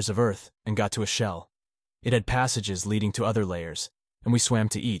past layers of earth and got to a shell. It had passages leading to other layers, and we swam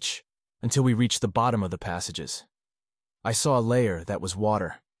to each, until we reached the bottom of the passages. I saw a layer that was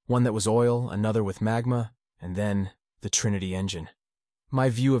water, one that was oil, another with magma, and then the Trinity Engine. My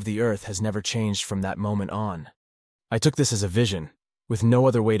view of the earth has never changed from that moment on. I took this as a vision, with no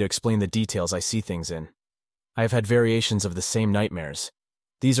other way to explain the details I see things in. I have had variations of the same nightmares.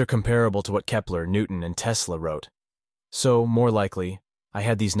 These are comparable to what Kepler, Newton, and Tesla wrote. So, more likely, I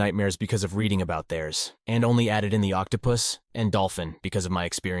had these nightmares because of reading about theirs, and only added in the octopus and dolphin because of my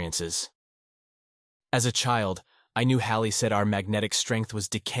experiences. As a child, I knew Halley said our magnetic strength was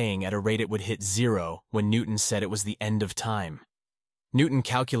decaying at a rate it would hit 0 when Newton said it was the end of time. Newton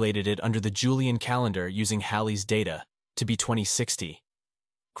calculated it under the Julian calendar using Halley's data to be 2060.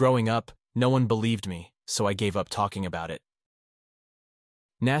 Growing up, no one believed me, so I gave up talking about it.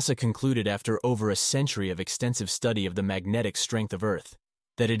 NASA concluded after over a century of extensive study of the magnetic strength of Earth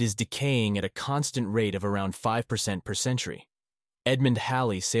that it is decaying at a constant rate of around 5% per century. Edmund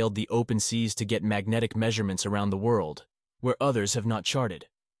Halley sailed the open seas to get magnetic measurements around the world, where others have not charted,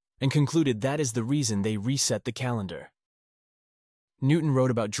 and concluded that is the reason they reset the calendar. Newton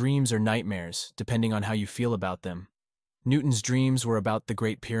wrote about dreams or nightmares, depending on how you feel about them. Newton's dreams were about the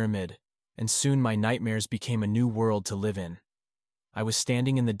Great Pyramid, and soon my nightmares became a new world to live in. I was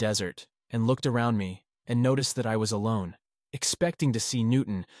standing in the desert and looked around me and noticed that I was alone, expecting to see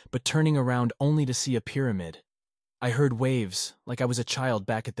Newton, but turning around only to see a pyramid. I heard waves like I was a child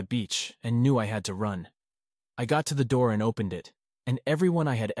back at the beach and knew I had to run. I got to the door and opened it, and everyone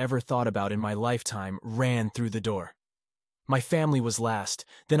I had ever thought about in my lifetime ran through the door. My family was last,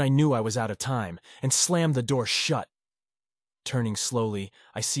 then I knew I was out of time and slammed the door shut. Turning slowly,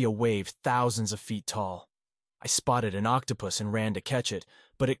 I see a wave thousands of feet tall. I spotted an octopus and ran to catch it,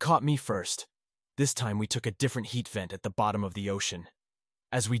 but it caught me first. This time we took a different heat vent at the bottom of the ocean.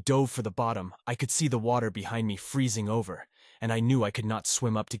 As we dove for the bottom, I could see the water behind me freezing over, and I knew I could not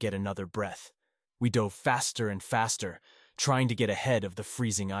swim up to get another breath. We dove faster and faster, trying to get ahead of the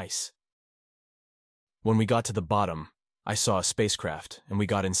freezing ice. When we got to the bottom, I saw a spacecraft, and we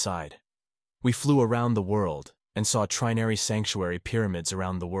got inside. We flew around the world and saw Trinary Sanctuary pyramids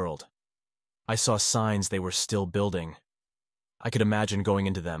around the world. I saw signs they were still building. I could imagine going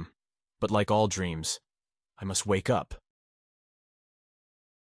into them, but like all dreams, I must wake up.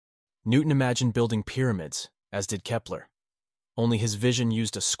 Newton imagined building pyramids, as did Kepler. Only his vision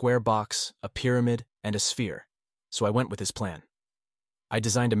used a square box, a pyramid, and a sphere, so I went with his plan. I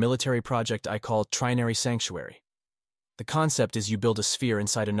designed a military project I call Trinary Sanctuary. The concept is you build a sphere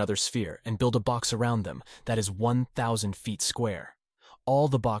inside another sphere and build a box around them that is 1,000 feet square. All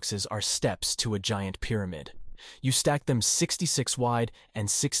the boxes are steps to a giant pyramid. You stack them 66 wide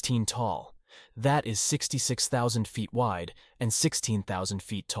and 16 tall. That is 66,000 feet wide and 16,000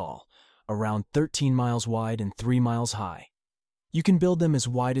 feet tall, around 13 miles wide and 3 miles high. You can build them as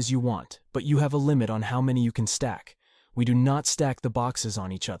wide as you want, but you have a limit on how many you can stack. We do not stack the boxes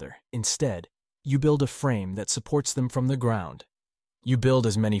on each other. Instead, you build a frame that supports them from the ground. You build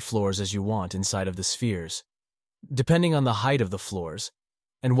as many floors as you want inside of the spheres, depending on the height of the floors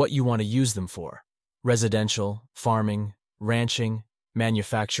and what you want to use them for: residential, farming, ranching,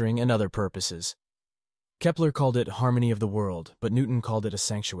 manufacturing, and other purposes. Kepler called it harmony of the world, but Newton called it a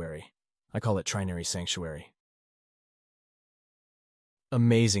sanctuary. I call it Trinary Sanctuary.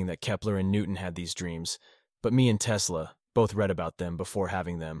 Amazing that Kepler and Newton had these dreams, but me and Tesla both read about them before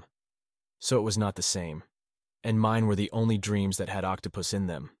having them. So it was not the same, and mine were the only dreams that had octopus in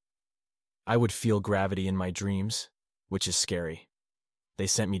them. I would feel gravity in my dreams, which is scary. They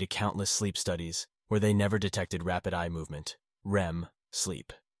sent me to countless sleep studies where they never detected rapid eye movement, REM,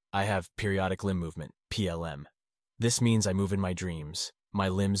 sleep. I have periodic limb movement, PLM. This means I move in my dreams. My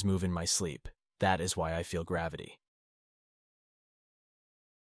limbs move in my sleep. That is why I feel gravity.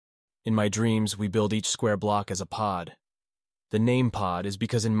 In my dreams, we build each square block as a pod. The name pod is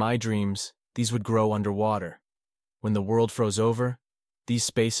because in my dreams, these would grow underwater. When the world froze over, these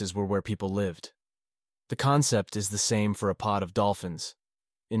spaces were where people lived. The concept is the same for a pod of dolphins.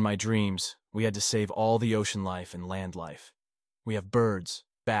 In my dreams, we had to save all the ocean life and land life. We have birds,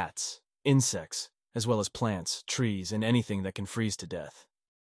 bats, insects, as well as plants, trees, and anything that can freeze to death.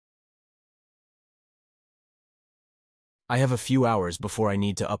 I have a few hours before I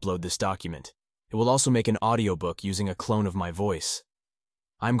need to upload this document. It will also make an audiobook using a clone of my voice.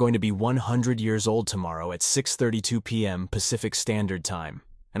 I'm going to be 100 years old tomorrow at 6:32 p.m. Pacific Standard Time,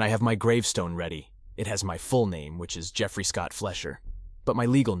 and I have my gravestone ready. It has my full name, which is Jeffrey Scott Flesher, but my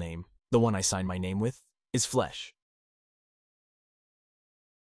legal name, the one I signed my name with, is Flesh.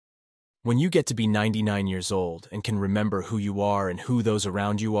 When you get to be 99 years old and can remember who you are and who those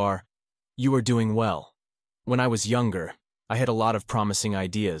around you are doing well. When I was younger, I had a lot of promising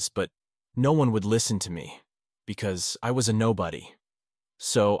ideas, but no one would listen to me because I was a nobody.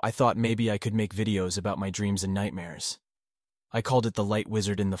 So I thought maybe I could make videos about my dreams and nightmares. I called it the Light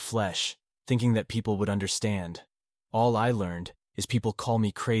Wizard in the Flesh, thinking that people would understand. All I learned is people call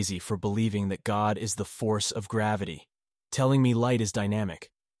me crazy for believing that God is the force of gravity, telling me light is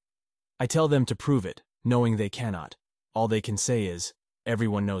dynamic. I tell them to prove it, knowing they cannot. All they can say is,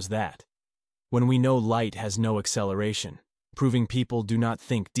 everyone knows that. When we know light has no acceleration, proving people do not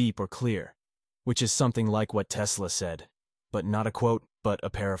think deep or clear, which is something like what Tesla said, but not a quote, but a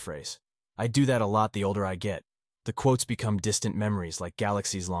paraphrase. I do that a lot the older I get. The quotes become distant memories like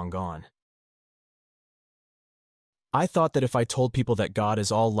galaxies long gone. I thought that if I told people that God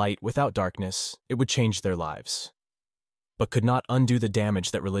is all light without darkness, it would change their lives, but could not undo the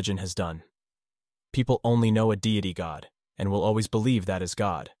damage that religion has done. People only know a deity God, and will always believe that is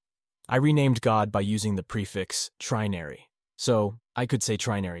God. I renamed God by using the prefix trinary, So, I could say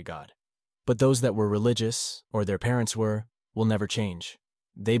Trinary God. But those that were religious, or their parents were, will never change.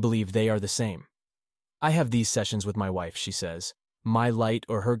 They believe they are the same. I have these sessions with my wife, she says. My light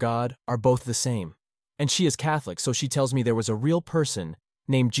or her God are both the same. And she is Catholic, so she tells me there was a real person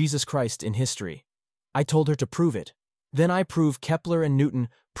named Jesus Christ in history. I told her to prove it. Then I prove Kepler and Newton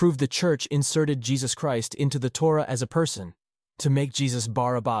proved the church inserted Jesus Christ into the Torah as a person, to make Jesus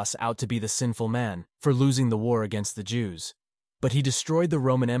Barabbas out to be the sinful man for losing the war against the Jews. But he destroyed the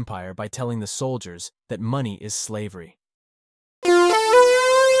Roman Empire by telling the soldiers that money is slavery.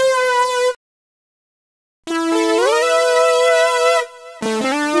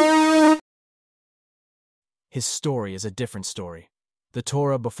 His story is a different story. The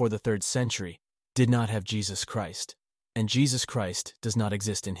Torah before the 3rd century did not have Jesus Christ, and Jesus Christ does not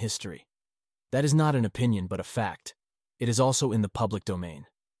exist in history. That is not an opinion but a fact. It is also in the public domain.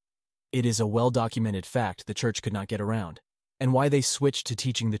 It is a well-documented fact the church could not get around, and why they switched to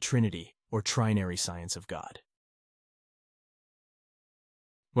teaching the Trinity, or Trinary Science of God.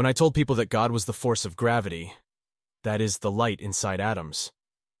 When I told people that God was the force of gravity, that is, the light inside atoms,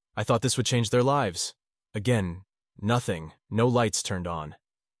 I thought this would change their lives. Again, nothing, no lights turned on.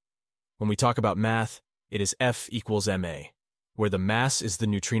 When we talk about math, it is F equals ma, where the mass is the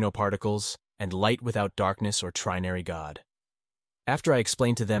neutrino particles and light without darkness or trinary God. After I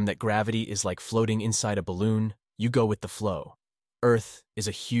explained to them that gravity is like floating inside a balloon, you go with the flow. Earth is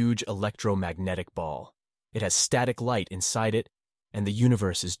a huge electromagnetic ball. It has static light inside it, and the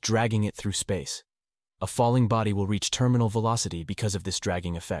universe is dragging it through space. A falling body will reach terminal velocity because of this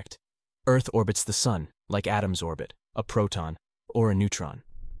dragging effect. Earth orbits the sun, like atoms orbit, a proton, or a neutron.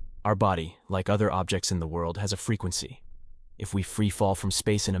 Our body, like other objects in the world, has a frequency. If we free fall from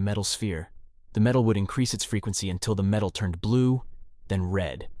space in a metal sphere, the metal would increase its frequency until the metal turned blue, then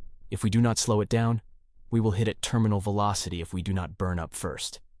red. If we do not slow it down, we will hit at terminal velocity if we do not burn up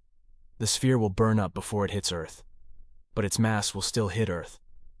first. The sphere will burn up before it hits Earth, but its mass will still hit Earth,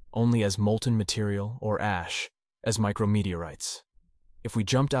 only as molten material or ash, as micrometeorites. If we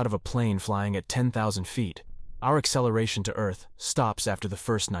jumped out of a plane flying at 10,000 feet, our acceleration to Earth stops after the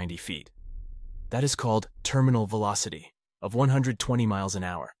first 90 feet. That is called terminal velocity, of 120 miles an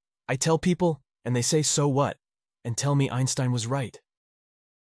hour. I tell people, and they say, so what? And tell me Einstein was right.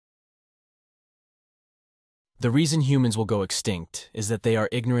 The reason humans will go extinct is that they are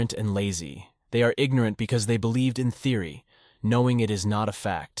ignorant and lazy. They are ignorant because they believed in theory, knowing it is not a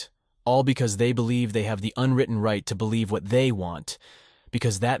fact. All because they believe they have the unwritten right to believe what they want,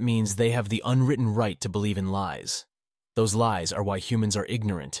 because that means they have the unwritten right to believe in lies. Those lies are why humans are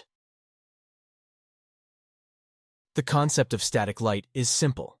ignorant. The concept of static light is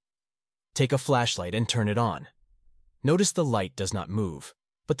simple. Take a flashlight and turn it on. Notice the light does not move,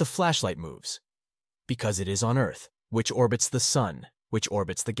 but the flashlight moves. Because it is on Earth, which orbits the sun, which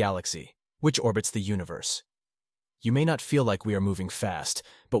orbits the galaxy, which orbits the universe. You may not feel like we are moving fast,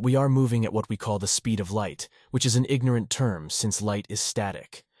 but we are moving at what we call the speed of light, which is an ignorant term since light is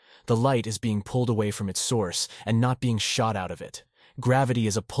static. The light is being pulled away from its source and not being shot out of it. Gravity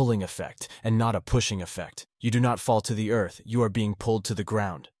is a pulling effect and not a pushing effect. You do not fall to the earth, you are being pulled to the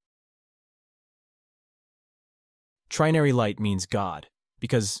ground. Trinary light means God,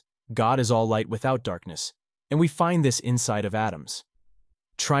 because God is all light without darkness, and we find this inside of atoms.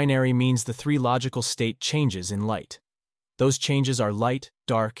 Trinary means the 3 logical state changes in light. Those changes are light,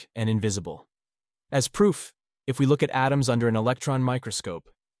 dark, and invisible. As proof, if we look at atoms under an electron microscope,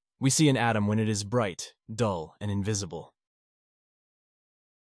 we see an atom when it is bright, dull, and invisible.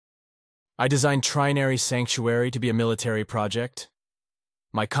 I designed Trinary Sanctuary to be a military project.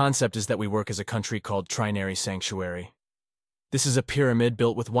 My concept is that we work as a country called Trinary Sanctuary. This is a pyramid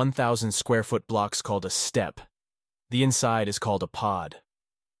built with 1,000 square foot blocks called a step. The inside is called a pod.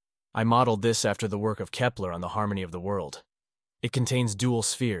 I modeled this after the work of Kepler on the harmony of the world. It contains dual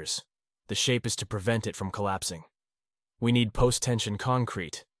spheres. The shape is to prevent it from collapsing. We need post-tension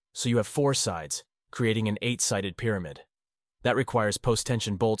concrete, so you have 4 sides, creating an 8-sided pyramid. That requires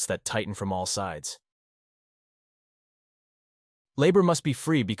post-tension bolts that tighten from all sides. Labor must be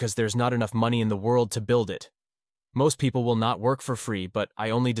free because there's not enough money in the world to build it. Most people will not work for free, but I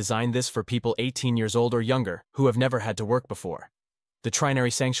only designed this for people 18 years old or younger who have never had to work before. The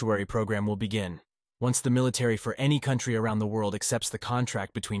Trinary Sanctuary program will begin once the military for any country around the world accepts the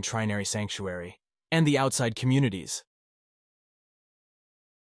contract between Trinary Sanctuary and the outside communities.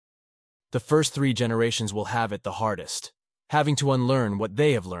 The first 3 generations will have it the hardest, having to unlearn what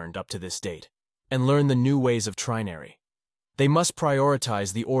they have learned up to this date and learn the new ways of Trinary. They must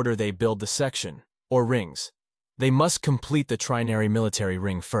prioritize the order they build the section, or rings. They must complete the Trinary military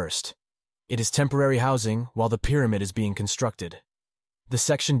ring first. It is temporary housing while the pyramid is being constructed. The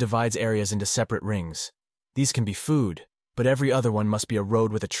section divides areas into separate rings. These can be food, but every other one must be a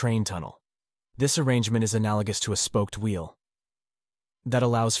road with a train tunnel. This arrangement is analogous to a spoked wheel. That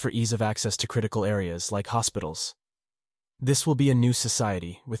allows for ease of access to critical areas like hospitals. This will be a new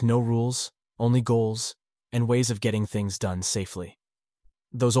society with no rules, only goals, and ways of getting things done safely.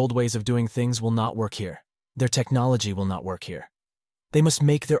 Those old ways of doing things will not work here. Their technology will not work here. They must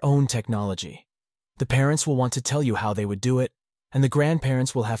make their own technology. The parents will want to tell you how they would do it, and the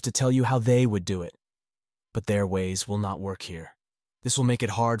grandparents will have to tell you how they would do it. But their ways will not work here. This will make it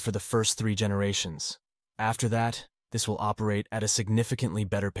hard for the first 3 generations. After that, this will operate at a significantly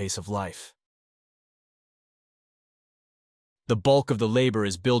better pace of life. The bulk of the labor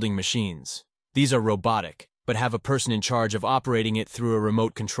is building machines. These are robotic, but have a person in charge of operating it through a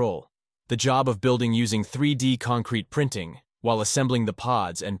remote control. The job of building using 3D concrete printing, while assembling the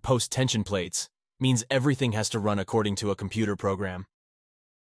pods and post-tension plates, means everything has to run according to a computer program.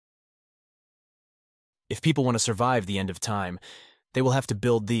 If people want to survive the end of time, they will have to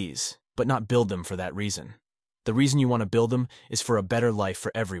build these, but not build them for that reason. The reason you want to build them is for a better life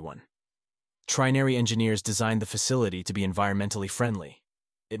for everyone. Trinary engineers designed the facility to be environmentally friendly.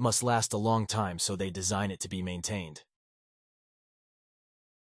 It must last a long time, so they design it to be maintained.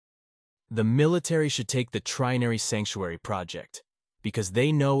 The military should take the Trinary Sanctuary project, because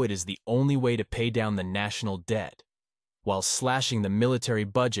they know it is the only way to pay down the national debt, while slashing the military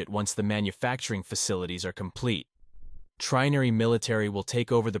budget once the manufacturing facilities are complete. Trinary military will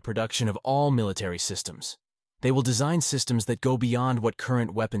take over the production of all military systems. They will design systems that go beyond what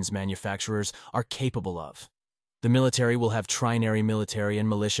current weapons manufacturers are capable of. The military will have Trinary military and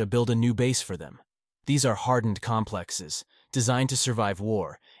militia build a new base for them. These are hardened complexes, designed to survive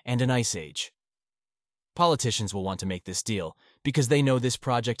war and an ice age. Politicians will want to make this deal, because they know this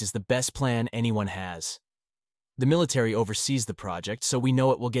project is the best plan anyone has. The military oversees the project, so we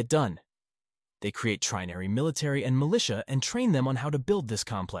know it will get done. They create Trinary military and militia and train them on how to build this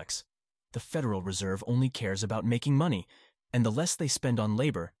complex. The Federal Reserve only cares about making money, and the less they spend on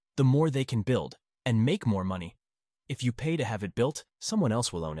labor, the more they can build and make more money. If you pay to have it built, someone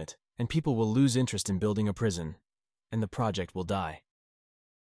else will own it, and people will lose interest in building a prison, and the project will die.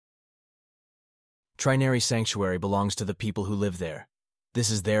 Trinary Sanctuary belongs to the people who live there. This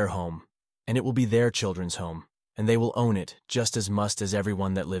is their home, and it will be their children's home, and they will own it just as much as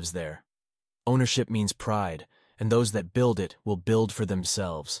everyone that lives there. Ownership means pride, and those that build it will build for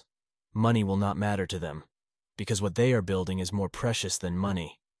themselves. Money will not matter to them, because what they are building is more precious than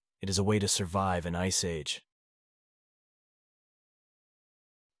money. It is a way to survive an ice age.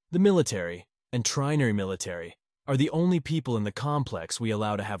 The military, and Trinary military, are the only people in the complex we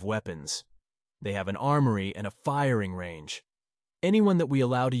allow to have weapons. They have an armory and a firing range. Anyone that we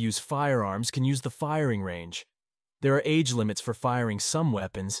allow to use firearms can use the firing range. There are age limits for firing some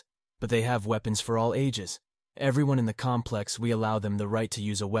weapons, but they have weapons for all ages. Everyone in the complex, we allow them the right to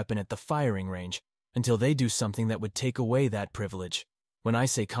use a weapon at the firing range until they do something that would take away that privilege. When I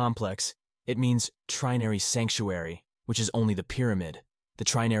say complex, it means Trinary Sanctuary, which is only the pyramid. The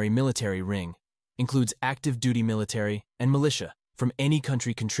Trinary military ring includes active duty military and militia from any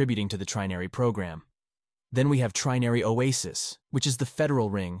country contributing to the Trinary program. Then we have Trinary Oasis, which is the federal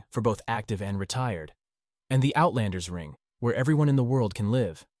ring for both active and retired, and the Outlanders ring, where everyone in the world can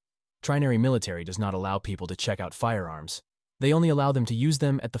live. Trinary military does not allow people to check out firearms. They only allow them to use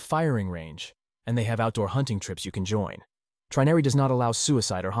them at the firing range, and they have outdoor hunting trips you can join. Trinary does not allow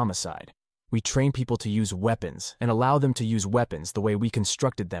suicide or homicide. We train people to use weapons and allow them to use weapons the way we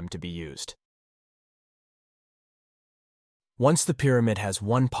constructed them to be used. Once the pyramid has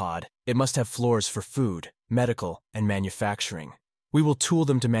one pod, it must have floors for food, medical, and manufacturing. We will tool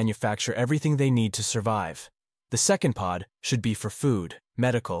them to manufacture everything they need to survive. The second pod should be for food,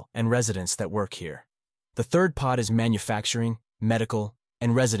 medical, and residents that work here. The third pod is manufacturing, medical,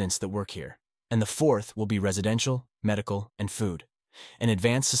 and residents that work here. And the fourth will be residential, medical, and food. An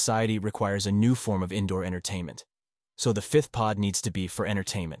advanced society requires a new form of indoor entertainment. So the fifth pod needs to be for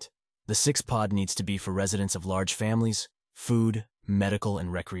entertainment. The sixth pod needs to be for residents of large families, food, medical,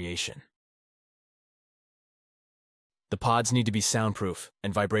 and recreation. The pods need to be soundproof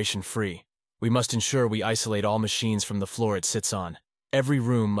and vibration-free. We must ensure we isolate all machines from the floor it sits on. Every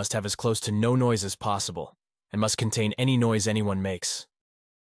room must have as close to no noise as possible, and must contain any noise anyone makes.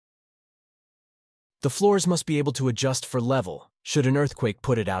 The floors must be able to adjust for level, should an earthquake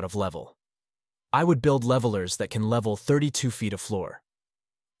put it out of level. I would build levelers that can level 32 feet of floor.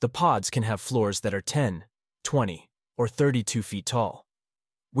 The pods can have floors that are 10, 20, or 32 feet tall.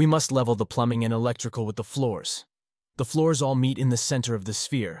 We must level the plumbing and electrical with the floors. The floors all meet in the center of the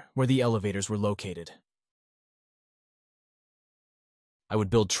sphere, where the elevators were located. I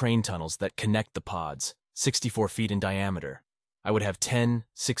would build train tunnels that connect the pods, 64 feet in diameter. I would have 10,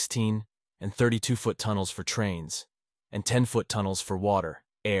 16, and 32-foot tunnels for trains, and 10-foot tunnels for water,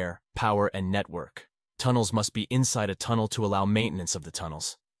 air, power, and network. Tunnels must be inside a tunnel to allow maintenance of the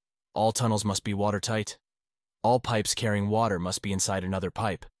tunnels. All tunnels must be watertight. All pipes carrying water must be inside another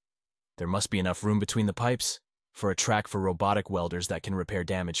pipe. There must be enough room between the pipes for a track for robotic welders that can repair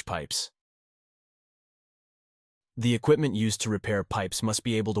damaged pipes. The equipment used to repair pipes must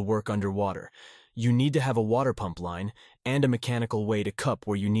be able to work underwater. You need to have a water pump line and a mechanical way to cup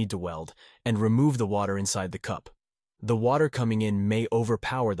where you need to weld and remove the water inside the cup. The water coming in may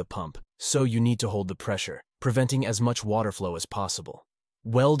overpower the pump, so you need to hold the pressure, preventing as much water flow as possible.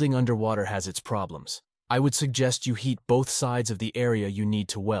 Welding underwater has its problems. I would suggest you heat both sides of the area you need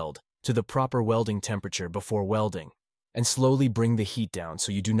to weld to the proper welding temperature before welding, and slowly bring the heat down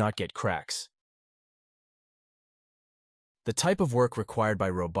so you do not get cracks. The type of work required by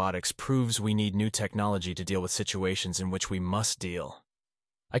robotics proves we need new technology to deal with situations in which we must deal.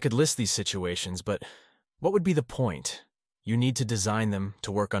 I could list these situations, but what would be the point? You need to design them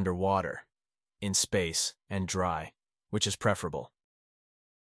to work underwater, in space, and dry, which is preferable.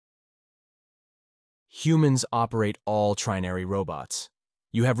 Humans operate all trinary robots.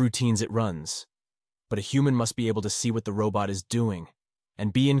 You have routines it runs, but a human must be able to see what the robot is doing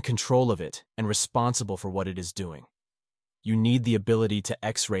and be in control of it and responsible for what it is doing. You need the ability to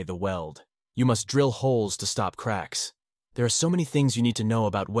X-ray the weld. You must drill holes to stop cracks. There are so many things you need to know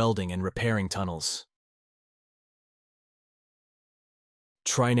about welding and repairing tunnels.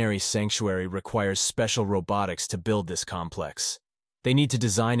 Trinary Sanctuary requires special robotics to build this complex. They need to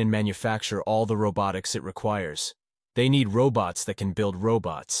design and manufacture all the robotics it requires. They need robots that can build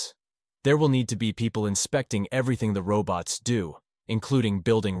robots. There will need to be people inspecting everything the robots do, including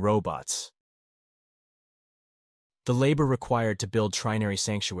building robots. The labor required to build Trinary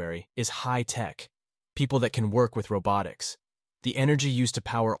Sanctuary is high-tech, people that can work with robotics. The energy used to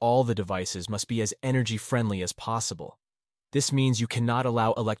power all the devices must be as energy-friendly as possible. This means you cannot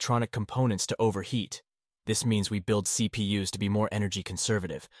allow electronic components to overheat. This means we build CPUs to be more energy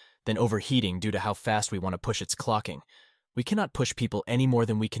conservative than overheating due to how fast we want to push its clocking. We cannot push people any more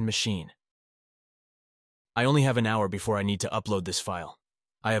than we can machine. I only have an hour before I need to upload this file.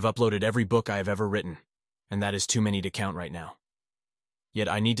 I have uploaded every book I have ever written, and that is too many to count right now. Yet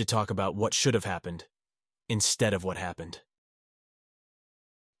I need to talk about what should have happened instead of what happened.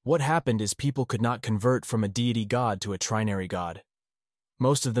 What happened is people could not convert from a deity god to a trinary god.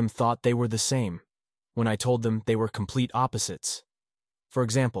 Most of them thought they were the same, when I told them they were complete opposites. For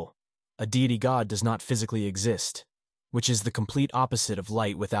example, a deity god does not physically exist, which is the complete opposite of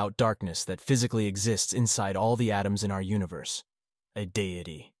light without darkness that physically exists inside all the atoms in our universe. A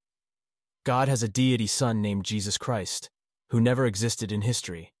deity. God has a deity son named Jesus Christ, who never existed in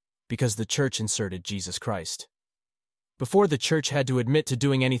history, because the church inserted Jesus Christ. Before the church had to admit to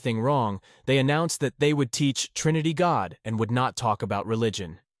doing anything wrong, they announced that they would teach Trinity God and would not talk about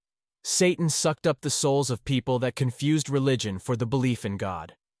religion. Satan sucked up the souls of people that confused religion for the belief in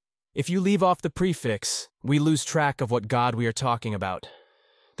God. If you leave off the prefix, we lose track of what God we are talking about.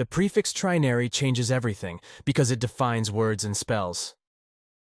 The prefix trinary changes everything because it defines words and spells.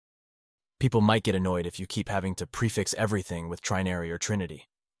 People might get annoyed if you keep having to prefix everything with trinary or trinity.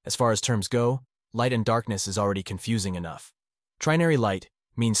 As far as terms go, light and darkness is already confusing enough. Trinary light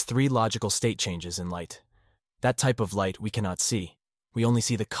means 3 logical state changes in light. That type of light we cannot see. We only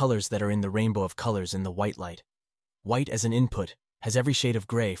see the colors that are in the rainbow of colors in the white light. White as an input has every shade of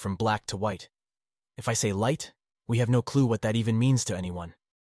gray from black to white. If I say light, we have no clue what that even means to anyone.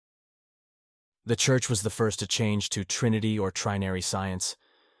 The church was the first to change to Trinity or Trinary Science.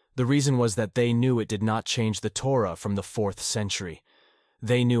 The reason was that they knew it did not change the Torah from the 4th century.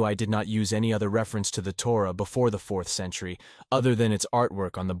 They knew I did not use any other reference to the Torah before the 4th century other than its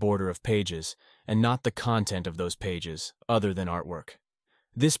artwork on the border of pages, and not the content of those pages, other than artwork.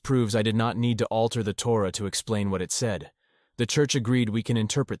 This proves I did not need to alter the Torah to explain what it said. The church agreed we can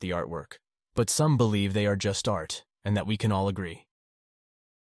interpret the artwork, but some believe they are just art, and that we can all agree.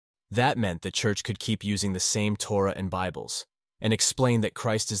 That meant the church could keep using the same Torah and Bibles, and explain that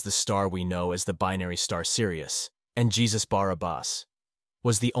Christ is the star we know as the binary star Sirius, and Jesus Barabbas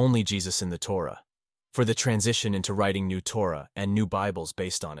was the only Jesus in the Torah, for the transition into writing new Torah and new Bibles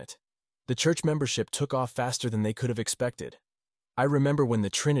based on it. The church membership took off faster than they could have expected. I remember when the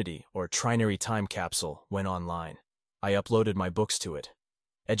Trinity, or Trinary Time Capsule, went online. I uploaded my books to it.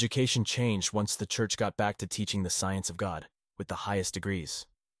 Education changed once the church got back to teaching the science of God, with the highest degrees.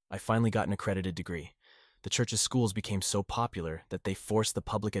 I finally got an accredited degree. the church's schools became so popular that they forced the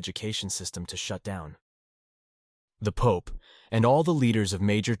public education system to shut down. The Pope, and all the leaders of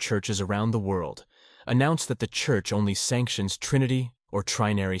major churches around the world, announced that the church only sanctions Trinity or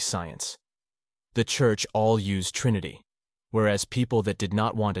Trinary Science. The church all used Trinity, whereas people that did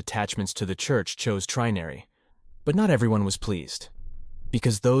not want attachments to the church chose Trinary. But not everyone was pleased,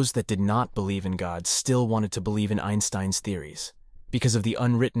 because those that did not believe in God still wanted to believe in Einstein's theories, because of the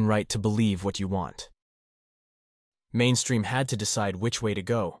unwritten right to believe what you want. Mainstream had to decide which way to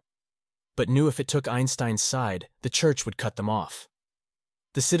go, but knew if it took Einstein's side, the church would cut them off.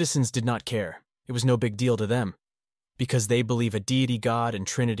 The citizens did not care. It was no big deal to them, because they believe a deity God and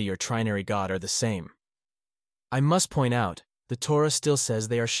Trinity or Trinary God are the same. I must point out, the Torah still says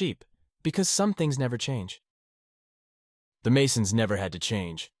they are sheep, because some things never change. The Masons never had to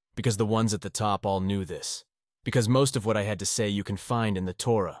change, because the ones at the top all knew this, because most of what I had to say you can find in the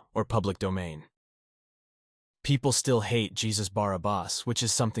Torah or public domain. People still hate Jesus Barabbas, which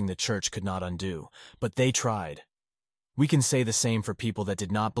is something the church could not undo, but they tried. We can say the same for people that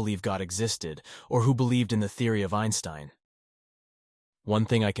did not believe God existed or who believed in the theory of Einstein. One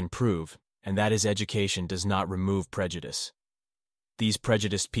thing I can prove, and that is education does not remove prejudice. These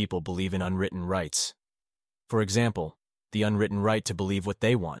prejudiced people believe in unwritten rights. For example, the unwritten right to believe what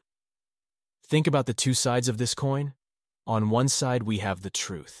they want. Think about the two sides of this coin. On one side we have the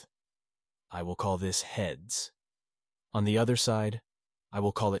truth. I will call this heads. On the other side, I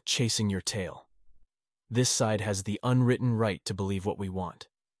will call it chasing your tail. This side has the unwritten right to believe what we want,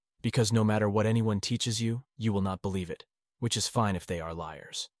 because no matter what anyone teaches you, you will not believe it, which is fine if they are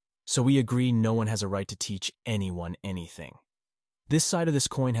liars. So we agree no one has a right to teach anyone anything. This side of this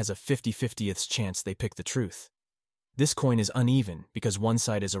coin has a 50/50th chance they pick the truth. This coin is uneven because one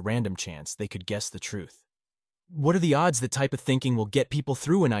side is a random chance they could guess the truth. What are the odds that type of thinking will get people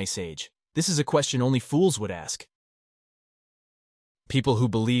through an ice age? This is a question only fools would ask. People who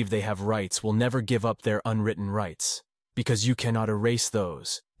believe they have rights will never give up their unwritten rights, because you cannot erase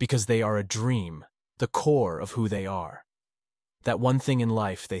those, because they are a dream, the core of who they are. That one thing in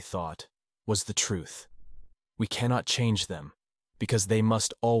life, they thought, was the truth. We cannot change them, because they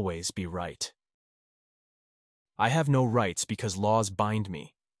must always be right. I have no rights because laws bind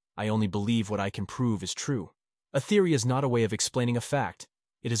me. I only believe what I can prove is true. A theory is not a way of explaining a fact.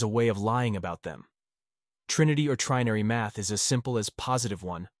 It is a way of lying about them. Trinity or trinary math is as simple as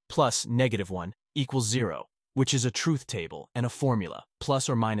 +1 plus -1 equals 0, which is a truth table and a formula, plus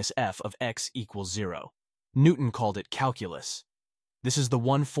or minus f of x equals 0. Newton called it calculus. This is the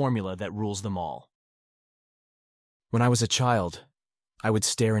one formula that rules them all. When I was a child, I would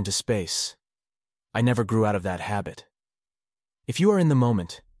stare into space. I never grew out of that habit. If you are in the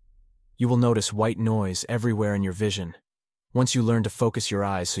moment, you will notice white noise everywhere in your vision. Once you learn to focus your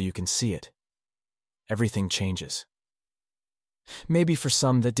eyes so you can see it, everything changes. Maybe for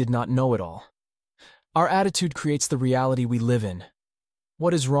some that did not know it all. Our attitude creates the reality we live in.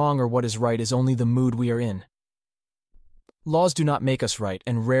 What is wrong or what is right is only the mood we are in. Laws do not make us right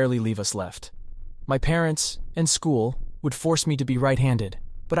and rarely leave us left. My parents and school would force me to be right-handed,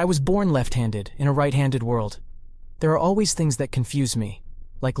 but I was born left-handed in a right-handed world. There are always things that confuse me,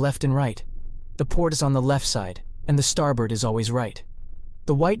 like left and right. The port is on the left side, and the starboard is always right.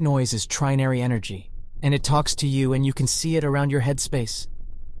 The white noise is trinary energy, and it talks to you and you can see it around your head space,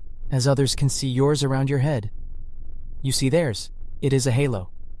 as others can see yours around your head. You see theirs. It is a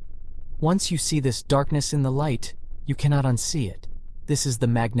halo. Once you see this darkness in the light, you cannot unsee it. This is the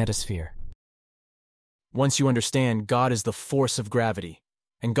magnetosphere. Once you understand God is the force of gravity,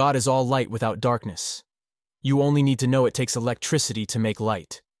 and God is all light without darkness, you only need to know it takes electricity to make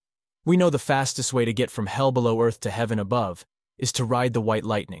light. We know the fastest way to get from hell below earth to heaven above is to ride the white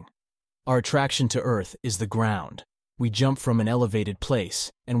lightning. Our attraction to earth is the ground. We jump from an elevated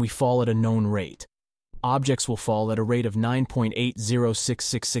place, and we fall at a known rate. Objects will fall at a rate of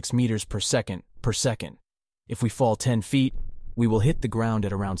 9.80666 meters per second. If we fall 10 feet, we will hit the ground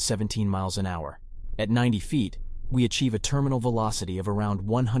at around 17 miles an hour. At 90 feet, we achieve a terminal velocity of around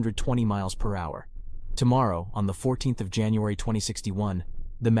 120 miles per hour. Tomorrow, on the 14th of January 2061,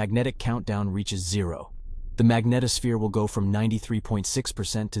 the magnetic countdown reaches 0. The magnetosphere will go from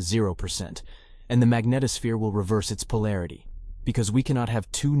 93.6% to 0%, and the magnetosphere will reverse its polarity, because we cannot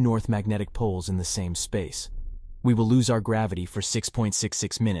have two north magnetic poles in the same space. We will lose our gravity for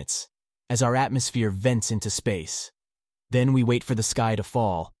 6.66 minutes, as our atmosphere vents into space. Then we wait for the sky to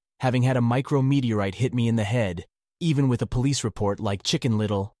fall, having had a micrometeorite hit me in the head. Even with a police report like Chicken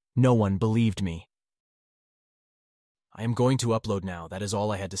Little, no one believed me. I am going to upload now, that is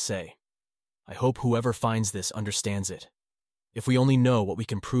all I had to say. I hope whoever finds this understands it. If we only know what we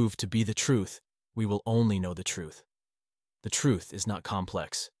can prove to be the truth, we will only know the truth. The truth is not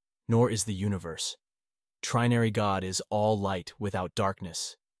complex, nor is the universe. Trinary God is all light without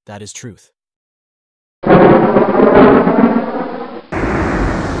darkness. That is truth.